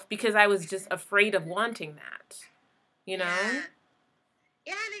myself because I was just afraid of wanting that. Yeah,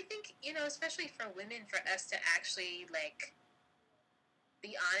 and I think, especially for women, for us to actually like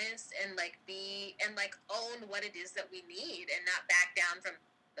be honest and own what it is that we need and not back down from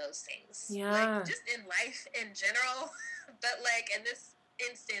those things. Yeah. Like just in life in general, but like in this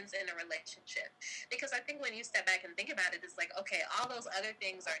instance in a relationship. Because I think when you step back and think about it, it's like, okay, all those other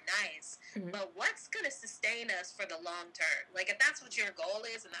things are nice, but what's going to sustain us for the long term? Like if that's what your goal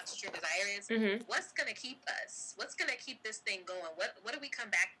is and that's what your desire is, what's going to keep us? What's going to keep this thing going? What do we come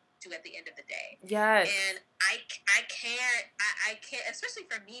back to at the end of the day? Yes. And I can't, especially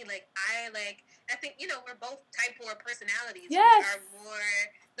for me, I think, we're both type 4 personalities. Yes. We are more,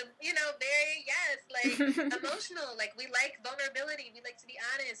 very, emotional. Like, we like vulnerability. We like to be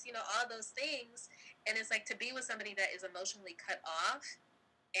honest, all those things. And it's like to be with somebody that is emotionally cut off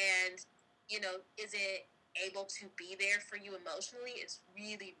and, isn't able to be there for you emotionally is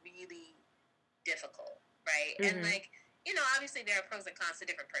really, really difficult, right? And, obviously there are pros and cons to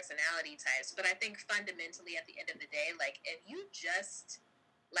different personality types, but I think fundamentally at the end of the day, if you just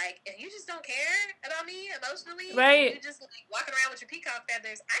don't care about me emotionally, right? You just walking around with your peacock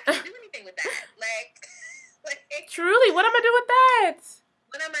feathers, I can't do anything with that. Truly, what am I doing with that?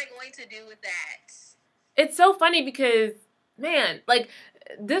 What am I going to do with that? It's so funny because, man,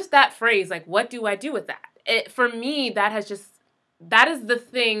 that phrase, what do I do with that? For me, that is the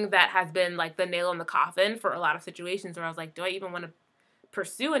thing that has been the nail in the coffin for a lot of situations where I was like, do I even want to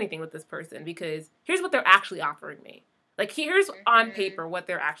pursue anything with this person? Because here's what they're actually offering me. Here's on paper what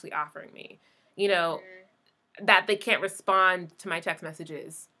they're actually offering me. That they can't respond to my text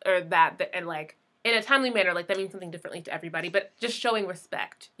messages, or that and in a timely manner, that means something differently to everybody, but just showing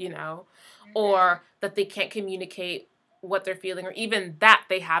respect, or that they can't communicate what they're feeling, or even that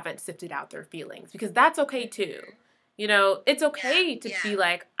they haven't sifted out their feelings, because that's okay too. It's okay to be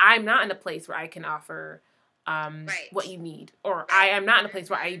I'm not in a place where I can offer what you need, or I am not in a place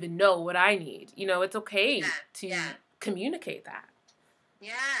where I even know what I need. It's okay to communicate that.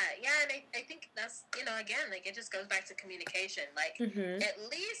 Yeah, and I think that's, again, it just goes back to communication. At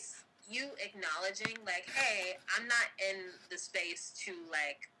least you acknowledging, hey, I'm not in the space to,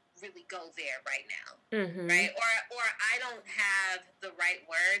 really go there right now, right? Or I don't have the right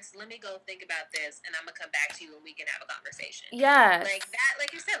words. Let me go think about this, and I'm gonna come back to you, and we can have a conversation. Yes. That,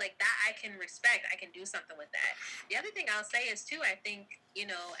 like you said, that I can respect. I can do something with that. The other thing I'll say is too, I think,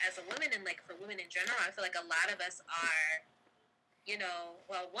 as a woman and for women in general, I feel like a lot of us are,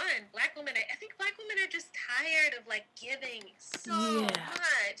 Black women, I think Black women are just tired of giving so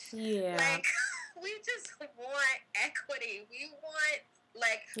much. Yeah. We just want equity. We want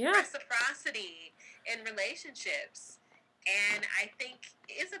reciprocity in relationships. And I think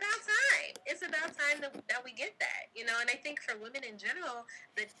it's about time. It's about time that we get that, and I think for women in general,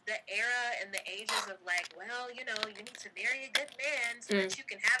 the era and the ages of you need to marry a good man so that you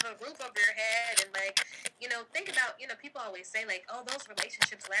can have a roof over your head, and think about, people always say oh, those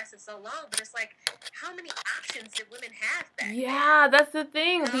relationships lasted so long, but it's how many options did women have back then? Yeah, that's the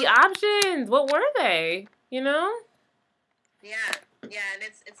thing. The options. What were they? Yeah, and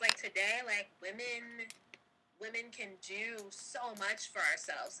it's today, women can do so much for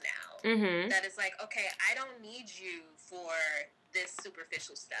ourselves now. That it's okay, I don't need you for this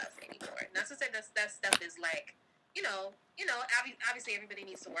superficial stuff anymore. Not to say that stuff is obviously everybody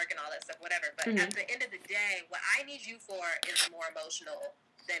needs to work and all that stuff, whatever. But at the end of the day, what I need you for is more emotional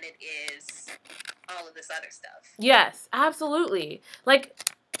than it is all of this other stuff. Yes, absolutely.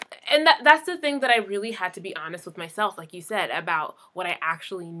 And that's the thing that I really had to be honest with myself, like you said, about what I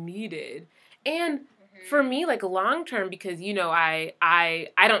actually needed. And for me, long term, because I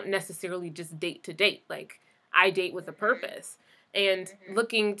don't necessarily just date to date. I date with a Mm-hmm. purpose. And Mm-hmm.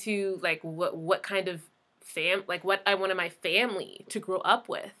 looking to, like, what kind of like, what I wanted my family to grow up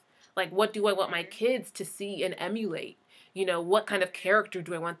with. Like, what do I want my Mm-hmm. kids to see and emulate? You know, what kind of character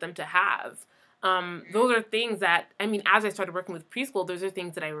do I want them to have? Those are things that, I mean, as I started working with preschool, those are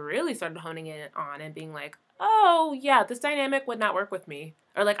things that I really started honing in on and being like, oh, yeah, this dynamic would not work with me.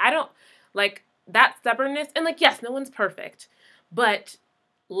 Or, like, I don't, like, that stubbornness. And, like, yes, no one's perfect. But,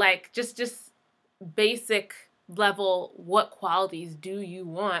 like, just basic level, what qualities do you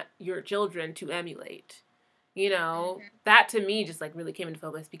want your children to emulate? You know, Mm-hmm. that to me just, like, really came into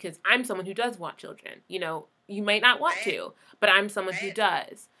focus because I'm someone who does want children. You know, you might not want Right. to, but I'm someone who Right.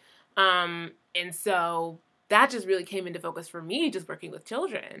 does. And so that just really came into focus for me just working with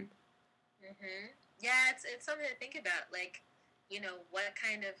children. Mm-hmm. Yeah, it's something to think about. Like, what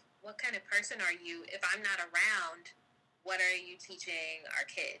kind of person are you? If I'm not around, what are you teaching our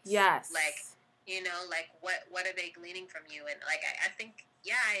kids? Yes. Like, like what are they gleaning from you? And like, I think,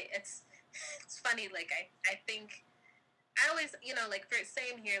 yeah, it's funny. Like, I think I always, like for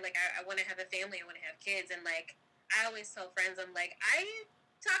same here. Like, I want to have a family. I want to have kids, and like I always tell friends, I'm like, I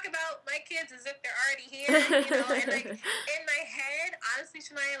talk about my kids as if they're already here, and like in my head, honestly,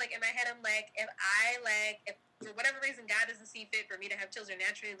 Shemaya, like in my head, I'm like, if for whatever reason God doesn't see fit for me to have children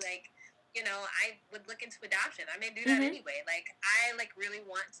naturally, like, I would look into adoption. I may do that anyway. Like, I like really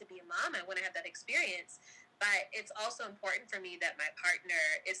want to be a mom. I want to have that experience. But it's also important for me that my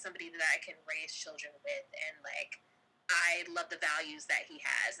partner is somebody that I can raise children with, and like I love the values that he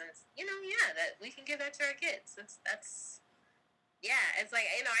has, and yeah, that we can give that to our kids. That's yeah, it's like,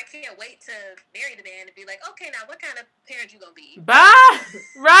 I can't wait to marry the man and be like, okay, now what kind of parent you gonna be? Bah!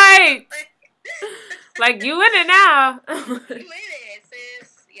 Right! Like, you in it now. You in it,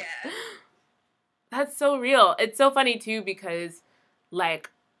 sis. Yeah. That's so real. It's so funny, too, because, like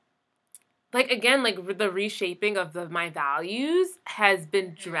again, like, the reshaping of my values has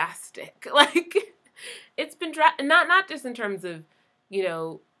been drastic. Like, it's been not just in terms of,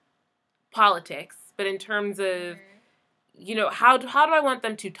 politics, but in terms of, how do I want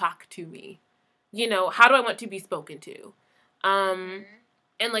them to talk to me? How do I want to be spoken to? And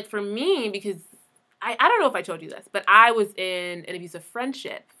like for me, because I don't know if I told you this, but I was in an abusive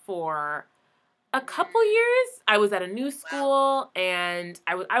friendship for a couple years. I was at a new school, and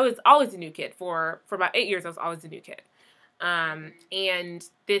I was always a new kid for about 8 years. I was always a new kid. And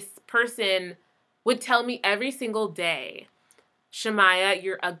this person would tell me every single day, Shemaya,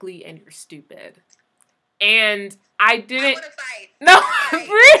 you're ugly and you're stupid. And I didn't. I want to fight. No,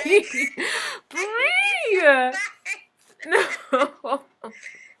 Fight. breathe. No. Girl,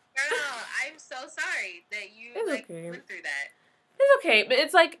 I'm so sorry that you went through that. It's okay, but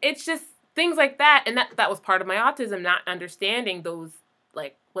it's like, it's just things like that, and that was part of my autism, not understanding those,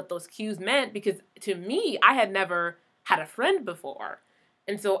 like, what those cues meant, because to me, I had never had a friend before.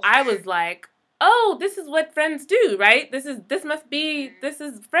 And so I was like, oh, this is what friends do, right? This is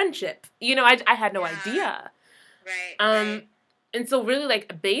friendship. I had no idea. Right. And so really, like,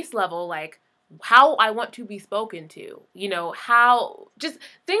 a base level, like, how I want to be spoken to, how, just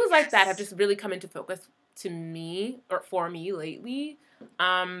things like that have just really come into focus to me, or for me lately,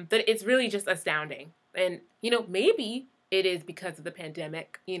 that it's really just astounding. And, maybe it is because of the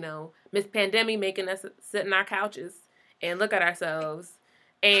pandemic, Miss Pandemic making us sit in our couches and look at ourselves.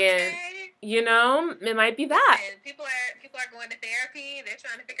 And, it might be that. Listen, people are going to therapy. They're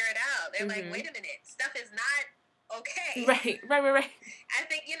trying to figure it out. They're like, wait a minute, stuff is not okay. Right. I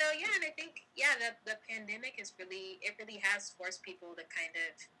think, and I think, the pandemic really has forced people to kind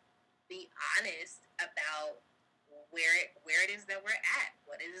of be honest about where it is that we're at,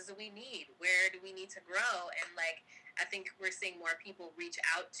 what it is that we need, where do we need to grow. And like, I think we're seeing more people reach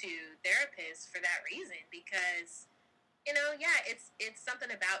out to therapists for that reason, because it's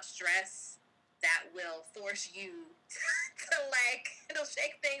something about stress that will force you to like, it'll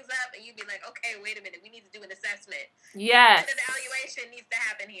shake things up, and you'd be like, okay, wait a minute, we need to do an assessment. Yes. An evaluation needs to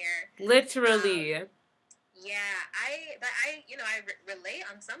happen here. Literally. I relate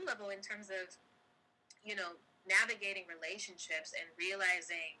on some level in terms of, navigating relationships and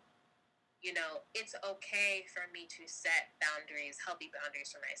realizing, it's okay for me to set boundaries, healthy boundaries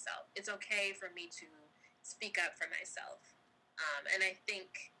for myself. It's okay for me to speak up for myself. And I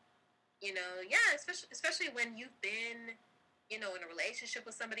think, especially when you've been, in a relationship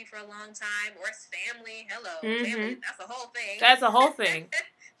with somebody for a long time, or it's family. Hello, family. That's a whole thing. That's a whole thing.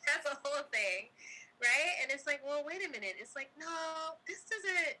 That's a whole thing, right? And it's like, well, wait a minute. It's like, no, this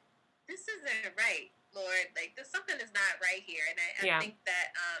isn't right, Lord. Like, something is not right here. And I think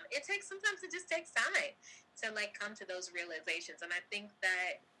that sometimes it just takes time to like come to those realizations. And I think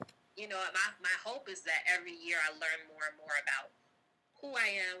that, my hope is that every year I learn more and more about who I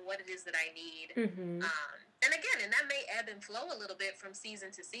am, what it is that I need. Mm-hmm. And again, and that may ebb and flow a little bit from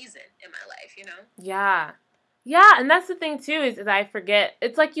season to season in my life, Yeah. Yeah, and that's the thing too, is I forget.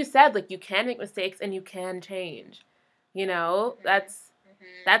 It's like you said, like you can make mistakes and you can change. Mm-hmm. That's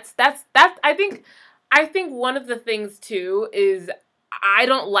Mm-hmm. I think one of the things too is I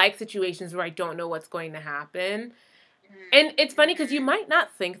don't like situations where I don't know what's going to happen. And it's funny because you Mm-hmm. might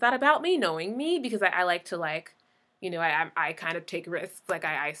not think that about me, knowing me, because I like to I kind of take risks. Like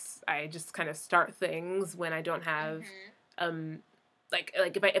I just kind of start things when I don't have Mm-hmm. um like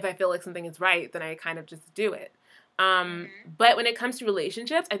if I feel like something is right, then I kind of just do it. Mm-hmm. But when it comes to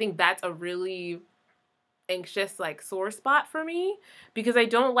relationships, I think that's a really anxious like sore spot for me because I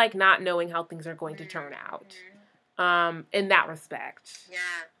don't like not knowing how things are going to turn out. Mm-hmm. In that respect. Yeah.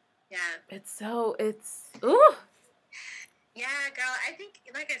 Yeah. It's ooh. Yeah, girl. I think,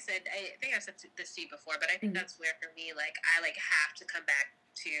 like I said, I think I've said this to you before, but I think Mm-hmm. that's where for me, like, I like have to come back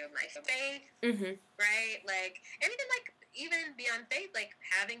to my faith, Mm-hmm. right? Like, and even beyond faith, like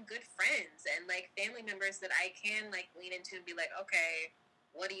having good friends and like family members that I can like lean into and be like, okay,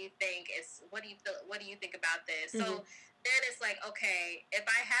 what do you think? What do you feel? What do you think about this? Mm-hmm. So then it's like, okay, if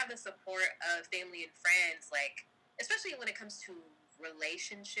I have the support of family and friends, like especially when it comes to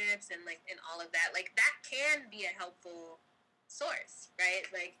relationships and like and all of that, like that can be a helpful source, right?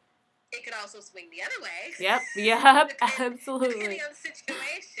 Like it could also swing the other way. Yep. Yep. Depending Absolutely. on the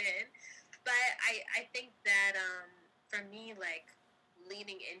situation. But I think that for me, like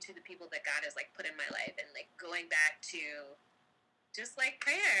leaning into the people that God has like put in my life and like going back to just like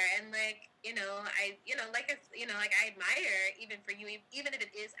prayer and like like I admire even for you, even if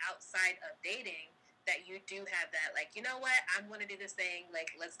it is outside of dating, that you do have that like, you know what, I'm going to do this thing,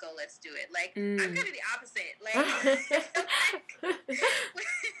 like let's go, let's do it. Like I'm kind of the opposite, like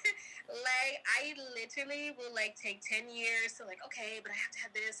like I literally will like take 10 years to like, okay, but I have to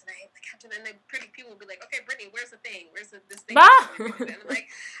have this and I like have to, and then pretty people will be like, okay, Brittany, where's the thing, this thing that Bah! you want to do? And I'm like,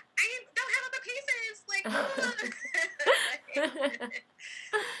 I don't have all the pieces, like come on.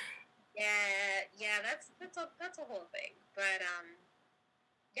 Yeah, that's a whole thing. But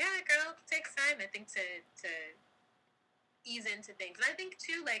yeah, girl, it takes time I think to ease into things. And I think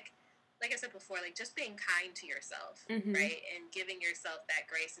too, like I said before, like just being kind to yourself, Mm-hmm. right? And giving yourself that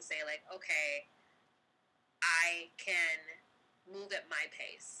grace to say, like, okay, I can move at my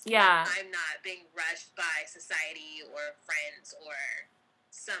pace. Yeah. Like I'm not being rushed by society or friends or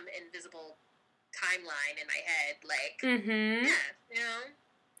some invisible timeline in my head. Like, Mm-hmm. yeah.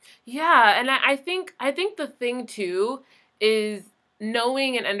 Yeah, and I think the thing too is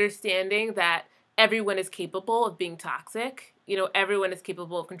knowing and understanding that everyone is capable of being toxic. Everyone is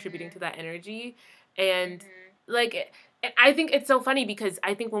capable of contributing to Mm-hmm. that energy, and Mm-hmm. like I think it's so funny because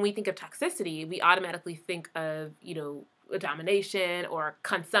I think when we think of toxicity, we automatically think of a domination or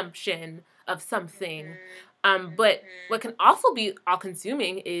consumption of something. But Mm-hmm. what can also be all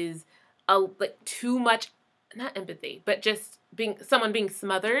consuming is like too much, not empathy, but just someone being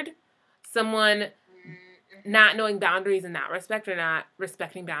smothered, someone not Mm-hmm. knowing boundaries in that respect or not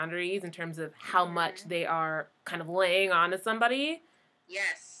respecting boundaries in terms of how much Mm-hmm. they are kind of laying on to somebody.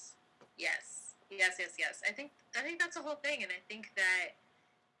 Yes. Yes. Yes. Yes. Yes. I think that's the whole thing, and I think that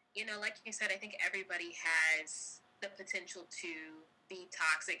like you said, I think everybody has the potential to be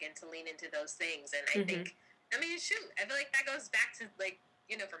toxic and to lean into those things, and I Mm-hmm. think, I mean, shoot, I feel like that goes back to like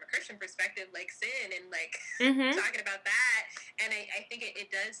from a Christian perspective, like sin and like Mm-hmm. talking about that, and I think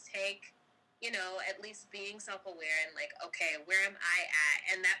it does take at least being self-aware and like, okay, where am I at,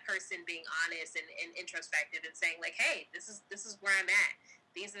 and that person being honest and introspective and saying like, hey, this is where I'm at,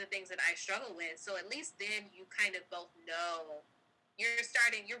 these are the things that I struggle with, so at least then you kind of both know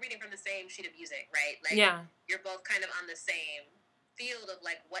you're reading from the same sheet of music, right? Like Yeah. you're both kind of on the same field of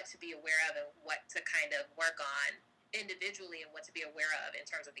like what to be aware of and what to kind of work on individually and what to be aware of in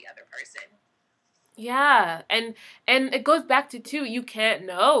terms of the other person. Yeah, and it goes back to too. You can't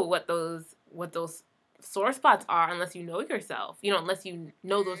know what those sore spots are unless you know yourself. Unless you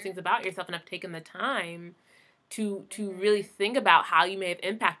know those Mm-hmm. things about yourself and have taken the time to really Mm-hmm. think about how you may have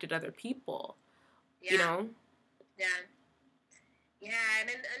impacted other people. You Yeah, know. yeah, yeah. And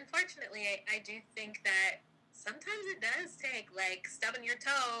unfortunately, I do think that sometimes it does take like stubbing your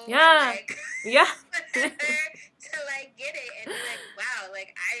toe and Yeah. like Yeah. to like get it and be like, wow,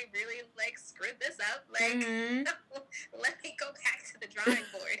 like I really like screwed this up. Like, Mhm. let me go back to the drawing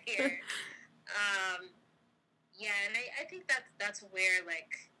board here. Um, yeah, and I think that's where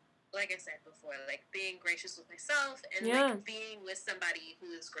like I said before, like being gracious with myself and Yeah. like being with somebody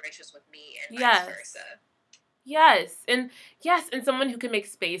who is gracious with me and vice Yes. versa. And someone who can make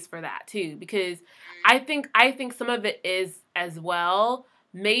space for that too, because I think some of it is as well.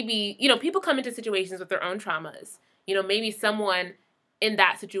 Maybe, people come into situations with their own traumas. Maybe someone in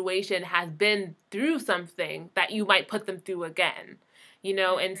that situation has been through something that you might put them through again.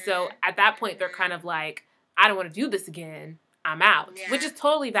 And so Mm-hmm. at that point they're kind Mm-hmm. of like, I don't want to do this again. I'm out, which Yeah. is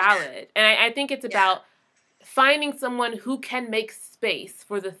totally Yeah. valid. And I think it's Yeah. about finding someone who can make space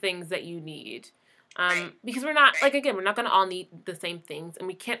for the things that you need. Right. Because we're not, like, Right. again, we're not going to all need the same things, and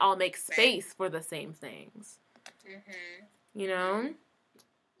we can't all make Right. space for the same things. Mhm. You know? Mhm.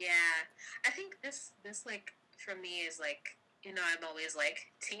 Yeah. I think this like for me is like, I'm always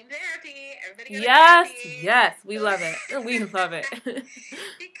like team therapy. Everybody go to Yes, therapy. yes, we love it. We love it.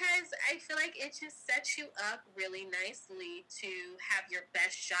 Because I feel like it just sets you up really nicely to have your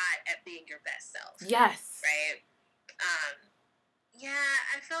best shot at being your best self, Yes. right? Um, yeah,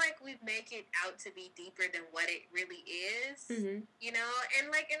 I feel like we make it out to be deeper than what it really is, Mm-hmm.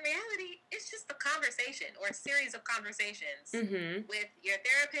 and like in reality, it's just a conversation or a series of conversations Mm-hmm. with your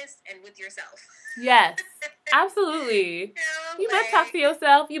therapist and with yourself. Yes, absolutely. You better talk to Like,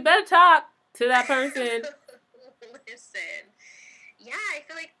 yourself. You better talk to that person. listen, yeah, I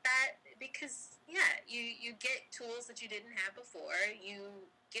feel like that because you get tools that you didn't have before. You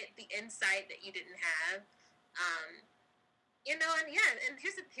get the insight that you didn't have. Um, and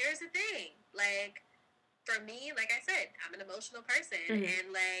here's the thing. Like for me, like I said, I'm an emotional person, Mm-hmm.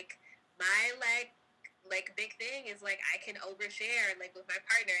 and like my like big thing is like I can overshare like with my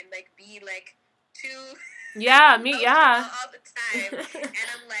partner and like be like too Yeah, emotional all the time, and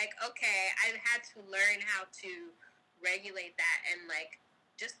I'm like, okay, I've had to learn how to regulate that, and like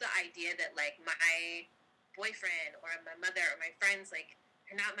just the idea that like my boyfriend or my mother or my friends like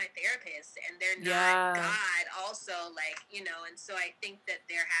they're not my therapist and they're not Yeah. God also, like, and so I think that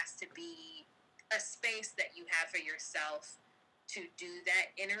there has to be a space that you have for yourself to do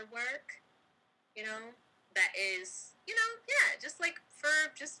that inner work, that is, just like for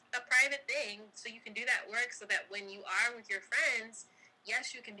just a private thing so you can do that work so that when you are with your friends,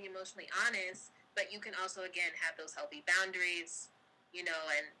 yes, you can be emotionally honest, but you can also again have those healthy boundaries, and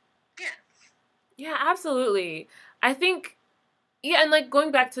yeah. Yeah, absolutely. I think, yeah, and like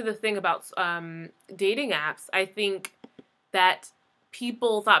going back to the thing about dating apps, I think that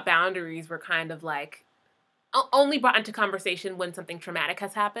people thought boundaries were kind of like only brought into conversation when something traumatic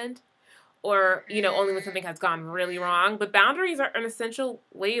has happened, or only when something has gone really wrong. But boundaries are an essential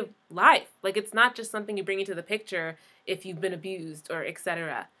way of life. Like, it's not just something you bring into the picture if you've been abused or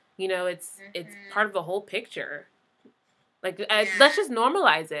etc. It's part of the whole picture. Like, let's just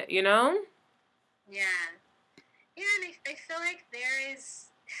normalize it. Yeah. Yeah, and I feel like there's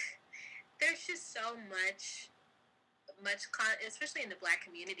just so especially in the Black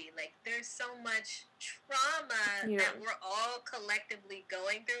community, like there's so much trauma that we're all collectively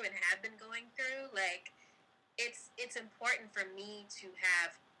going through and have been going through. Like it's important for me to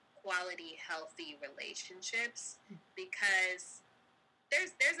have quality, healthy relationships because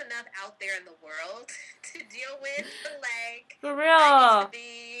there's enough out there in the world to deal with. Like, for real, I need to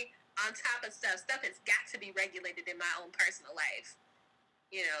be on top of stuff. Stuff has got to be regulated in my own personal life.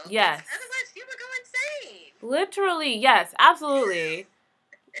 Yes. Otherwise people go insane. Literally, yes, absolutely.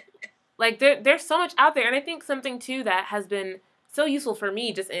 Like, there's so much out there, and I think something too that has been so useful for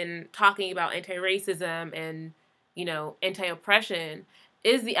me just in talking about anti-racism and anti-oppression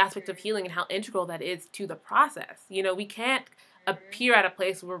is the aspect of healing and how integral that is to the process. We can't appear at a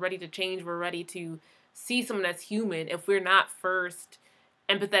place where we're ready to change, we're ready to see someone as human if we're not first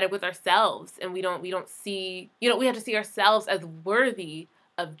empathetic with ourselves, and we don't see, we have to see ourselves as worthy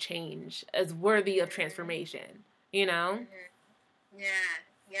of change, as worthy of transformation. Yeah,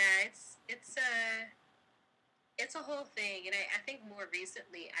 it's a whole thing, and I think more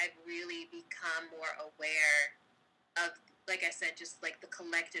recently I've really become more aware of, like I said, just like the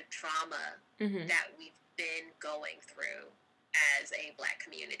collective trauma that we've been going through as a Black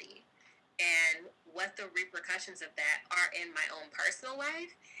community, and what the repercussions of that are in my own personal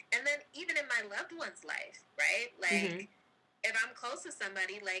life, and then even in my loved one's life, right? Like, if I'm close to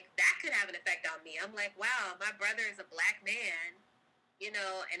somebody, like, that could have an effect on me. I'm like, wow, my brother is a Black man,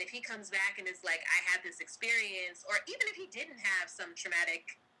 and if he comes back and is like, I had this experience, or even if he didn't have some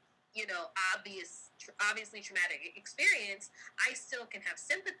traumatic, obviously traumatic experience, I still can have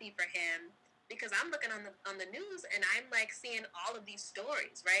sympathy for him because I'm looking on the news and I'm like seeing all of these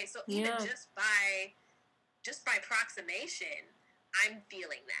stories, right? So even just by proximation, I'm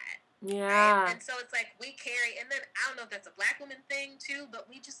feeling that. Yeah. Right? And so it's like we carry, and then I don't know if that's a Black woman thing too, but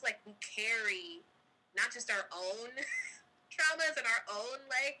we just we carry not just our own traumas and our own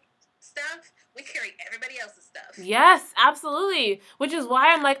like stuff, we carry everybody else's stuff. Yes, absolutely. Which is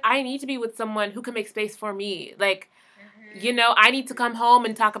why I'm like, I need to be with someone who can make space for me. Like, you know, I need to come home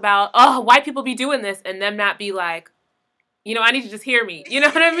and talk about, oh, white people be doing this, and them not be like, you know, I need to just hear me. You know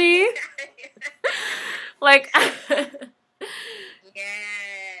what I mean? Like,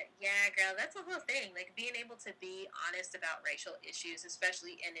 yeah, girl, that's the whole thing. Like, being able to be honest about racial issues,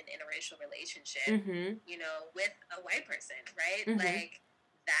 especially in an interracial relationship, you know, with a white person, right? Like,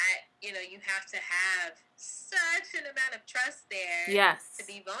 that, you know, you have to have such an amount of trust there to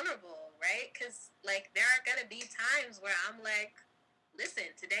be vulnerable, right? Because, like, there are going to be times where I'm like,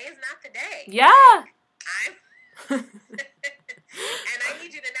 listen, today is not the day. Yeah. Like, and I need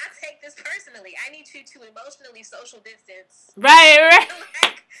you to not take this personally. I need you to emotionally social distance. Right.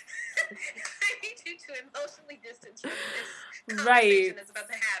 Like, I need you to emotionally distance from this conversation that's about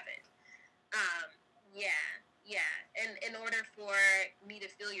to happen. Yeah. And in order for me to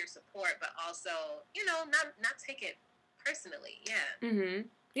feel your support, but also, you know, not take it personally. Yeah.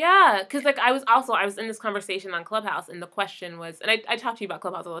 Yeah, because, like, I was in this conversation on Clubhouse, and the question was, and I talk to you about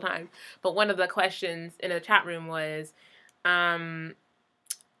Clubhouse all the time, but one of the questions in a chat room was,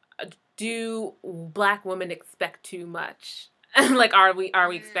 do Black women expect too much? Like, are we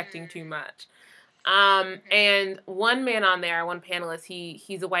expecting too much? And one man on there, one panelist,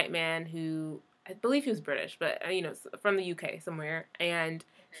 he's a white man who, I believe he was British, but, you know, from the UK somewhere, and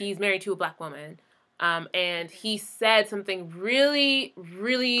he's married to a Black woman. And he said something really,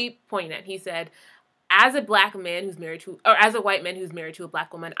 really poignant. He said, as a Black man who's married to, or as a white man who's married to a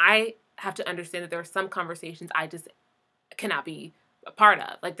Black woman, I have to understand that there are some conversations I just cannot be a part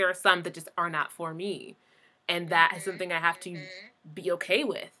of. Like, there are some that just are not for me. And that is something I have to be okay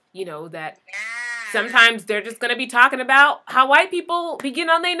with. You know, that sometimes they're just going to be talking about how white people be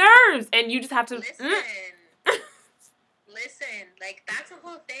getting on their nerves. And you just have to... Listen, like, that's a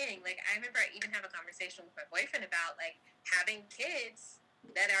whole thing. Like, I remember I even have a conversation with my boyfriend about, like, having kids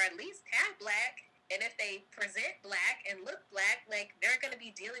that are at least half Black, and if they present Black and look Black, like, they're going to be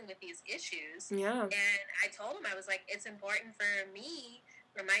dealing with these issues. Yeah. And I told him, I was like, it's important for me,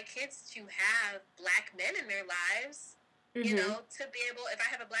 for my kids to have Black men in their lives, you know, to be able, if I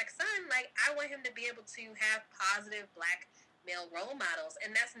have a Black son, like, I want him to be able to have positive Black male role models,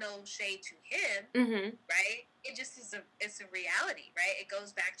 and that's no shade to him, right? It just is it's a reality, right? It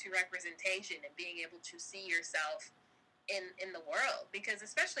goes back to representation and being able to see yourself in the world, because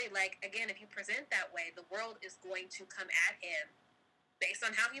especially, like, again, if you present that way, the world is going to come at him based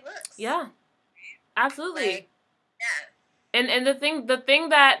on how he looks. Yeah, absolutely. Like, yeah. And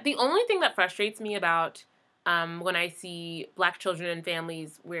the only thing that frustrates me about when I see Black children in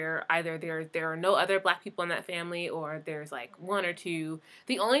families where either there are no other Black people in that family, or there's like one or two,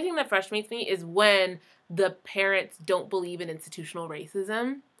 the only thing that frustrates me is when the parents don't believe in institutional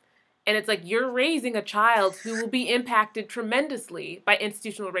racism. And it's like, you're raising a child who will be impacted tremendously by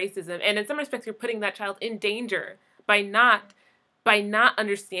institutional racism. And in some respects, you're putting that child in danger by not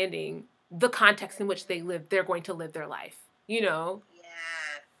understanding the context in which they're going to live their life. You know?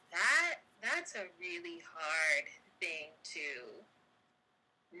 Yeah, that's a really hard thing to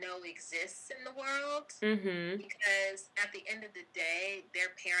know exists in the world. Because at the end of the day, their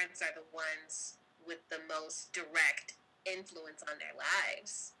parents are the ones with the most direct influence on their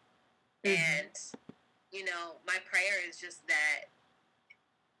lives. And, you know, my prayer is just that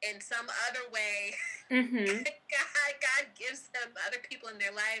in some other way, God gives them other people in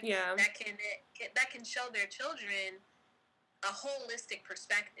their life that can show their children a holistic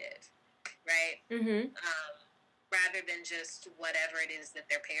perspective, right? Rather than just whatever it is that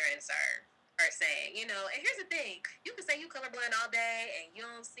their parents are saying, you know. And here's the thing: you can say you colorblind all day and you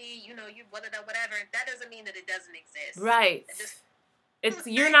don't see, you know, you whatever. That doesn't mean that it doesn't exist, right?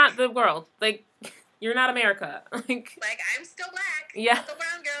 You're not the world. Like, you're not America. Like I'm still Black. Yeah. I'm still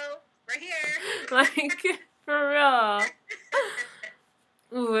brown girl. We're here. Like, for real.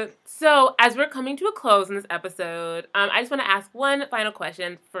 Ooh. So, as we're coming to a close in this episode, I just want to ask one final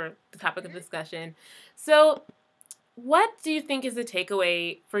question for the topic of discussion. So, what do you think is the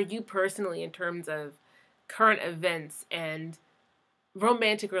takeaway for you personally in terms of current events and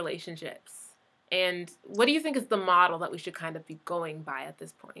romantic relationships? And what do you think is the model that we should kind of be going by at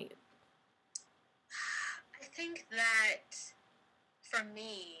this point? I think that, for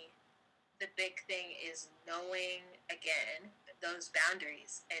me, the big thing is knowing, again, those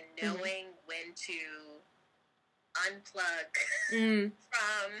boundaries and knowing when to unplug from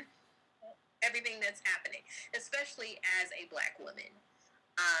everything that's happening, especially as a Black woman.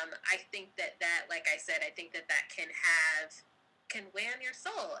 I think that, like I said, I think that can weigh on your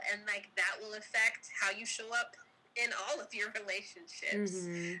soul, and like that will affect how you show up in all of your relationships,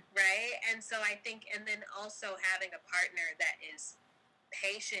 Mm-hmm. right? And so I think, and then also having a partner that is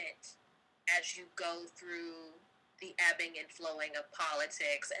patient as you go through the ebbing and flowing of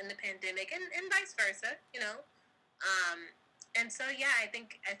politics and the pandemic, and vice versa, you know. And so yeah, I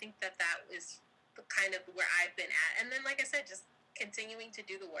think that is kind of where I've been at. And then, like I said, just continuing to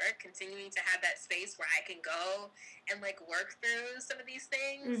do the work, continuing to have that space where I can go and like work through some of these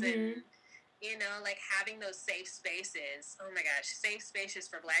things, Mm-hmm. and like having those safe spaces. Oh my gosh, safe spaces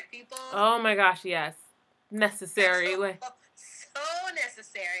for Black people. Oh my gosh, yes. That's Necessary. so Like, so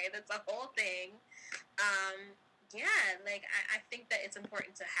necessary. That's a whole thing. Yeah, like I think that it's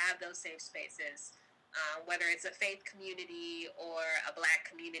important to have those safe spaces, whether it's a faith community or a Black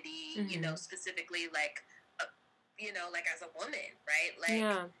community, mm-hmm. specifically like, like as a woman, right? Like,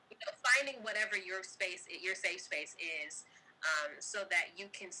 Yeah. finding whatever your space, your safe space is, so that you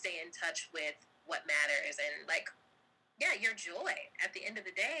can stay in touch with what matters and like, yeah, your joy at the end of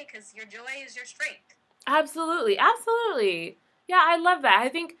the day, because your joy is your strength. Absolutely. Absolutely. Yeah, I love that.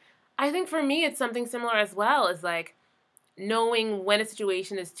 I think for me it's something similar as well, is like knowing when a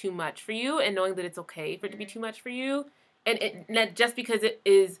situation is too much for you and knowing that it's okay for it to be Mm-hmm. too much for you. And Mm-hmm. not just because it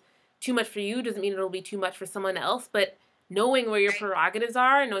is too much for you doesn't mean it'll be too much for someone else, but knowing where your Right. prerogatives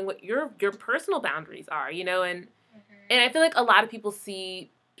are and knowing what your personal boundaries are, and Mm-hmm. I feel like a lot of people see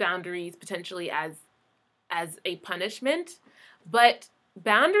boundaries potentially as a punishment, but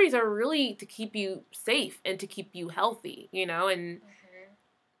boundaries are really to keep you safe and to keep you healthy, and Mm-hmm.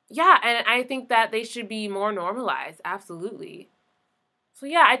 yeah, and I think that they should be more normalized, absolutely. So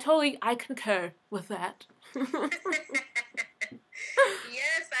yeah, I concur with that.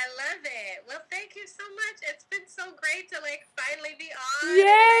 Yes, I love it. Well, thank you so much. It's been so great to like finally be on and like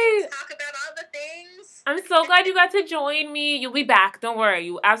Yay! talk about all the things. I'm so glad you got to join me. You'll be back. Don't worry.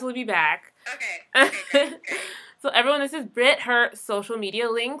 You'll absolutely be back. Okay. Okay. Great. Great. So everyone, this is Britt. Her social media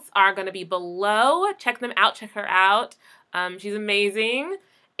links are going to be below. Check them out. Check her out. She's amazing.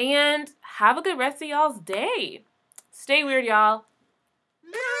 And have a good rest of y'all's day. Stay weird, y'all.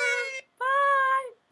 Bye.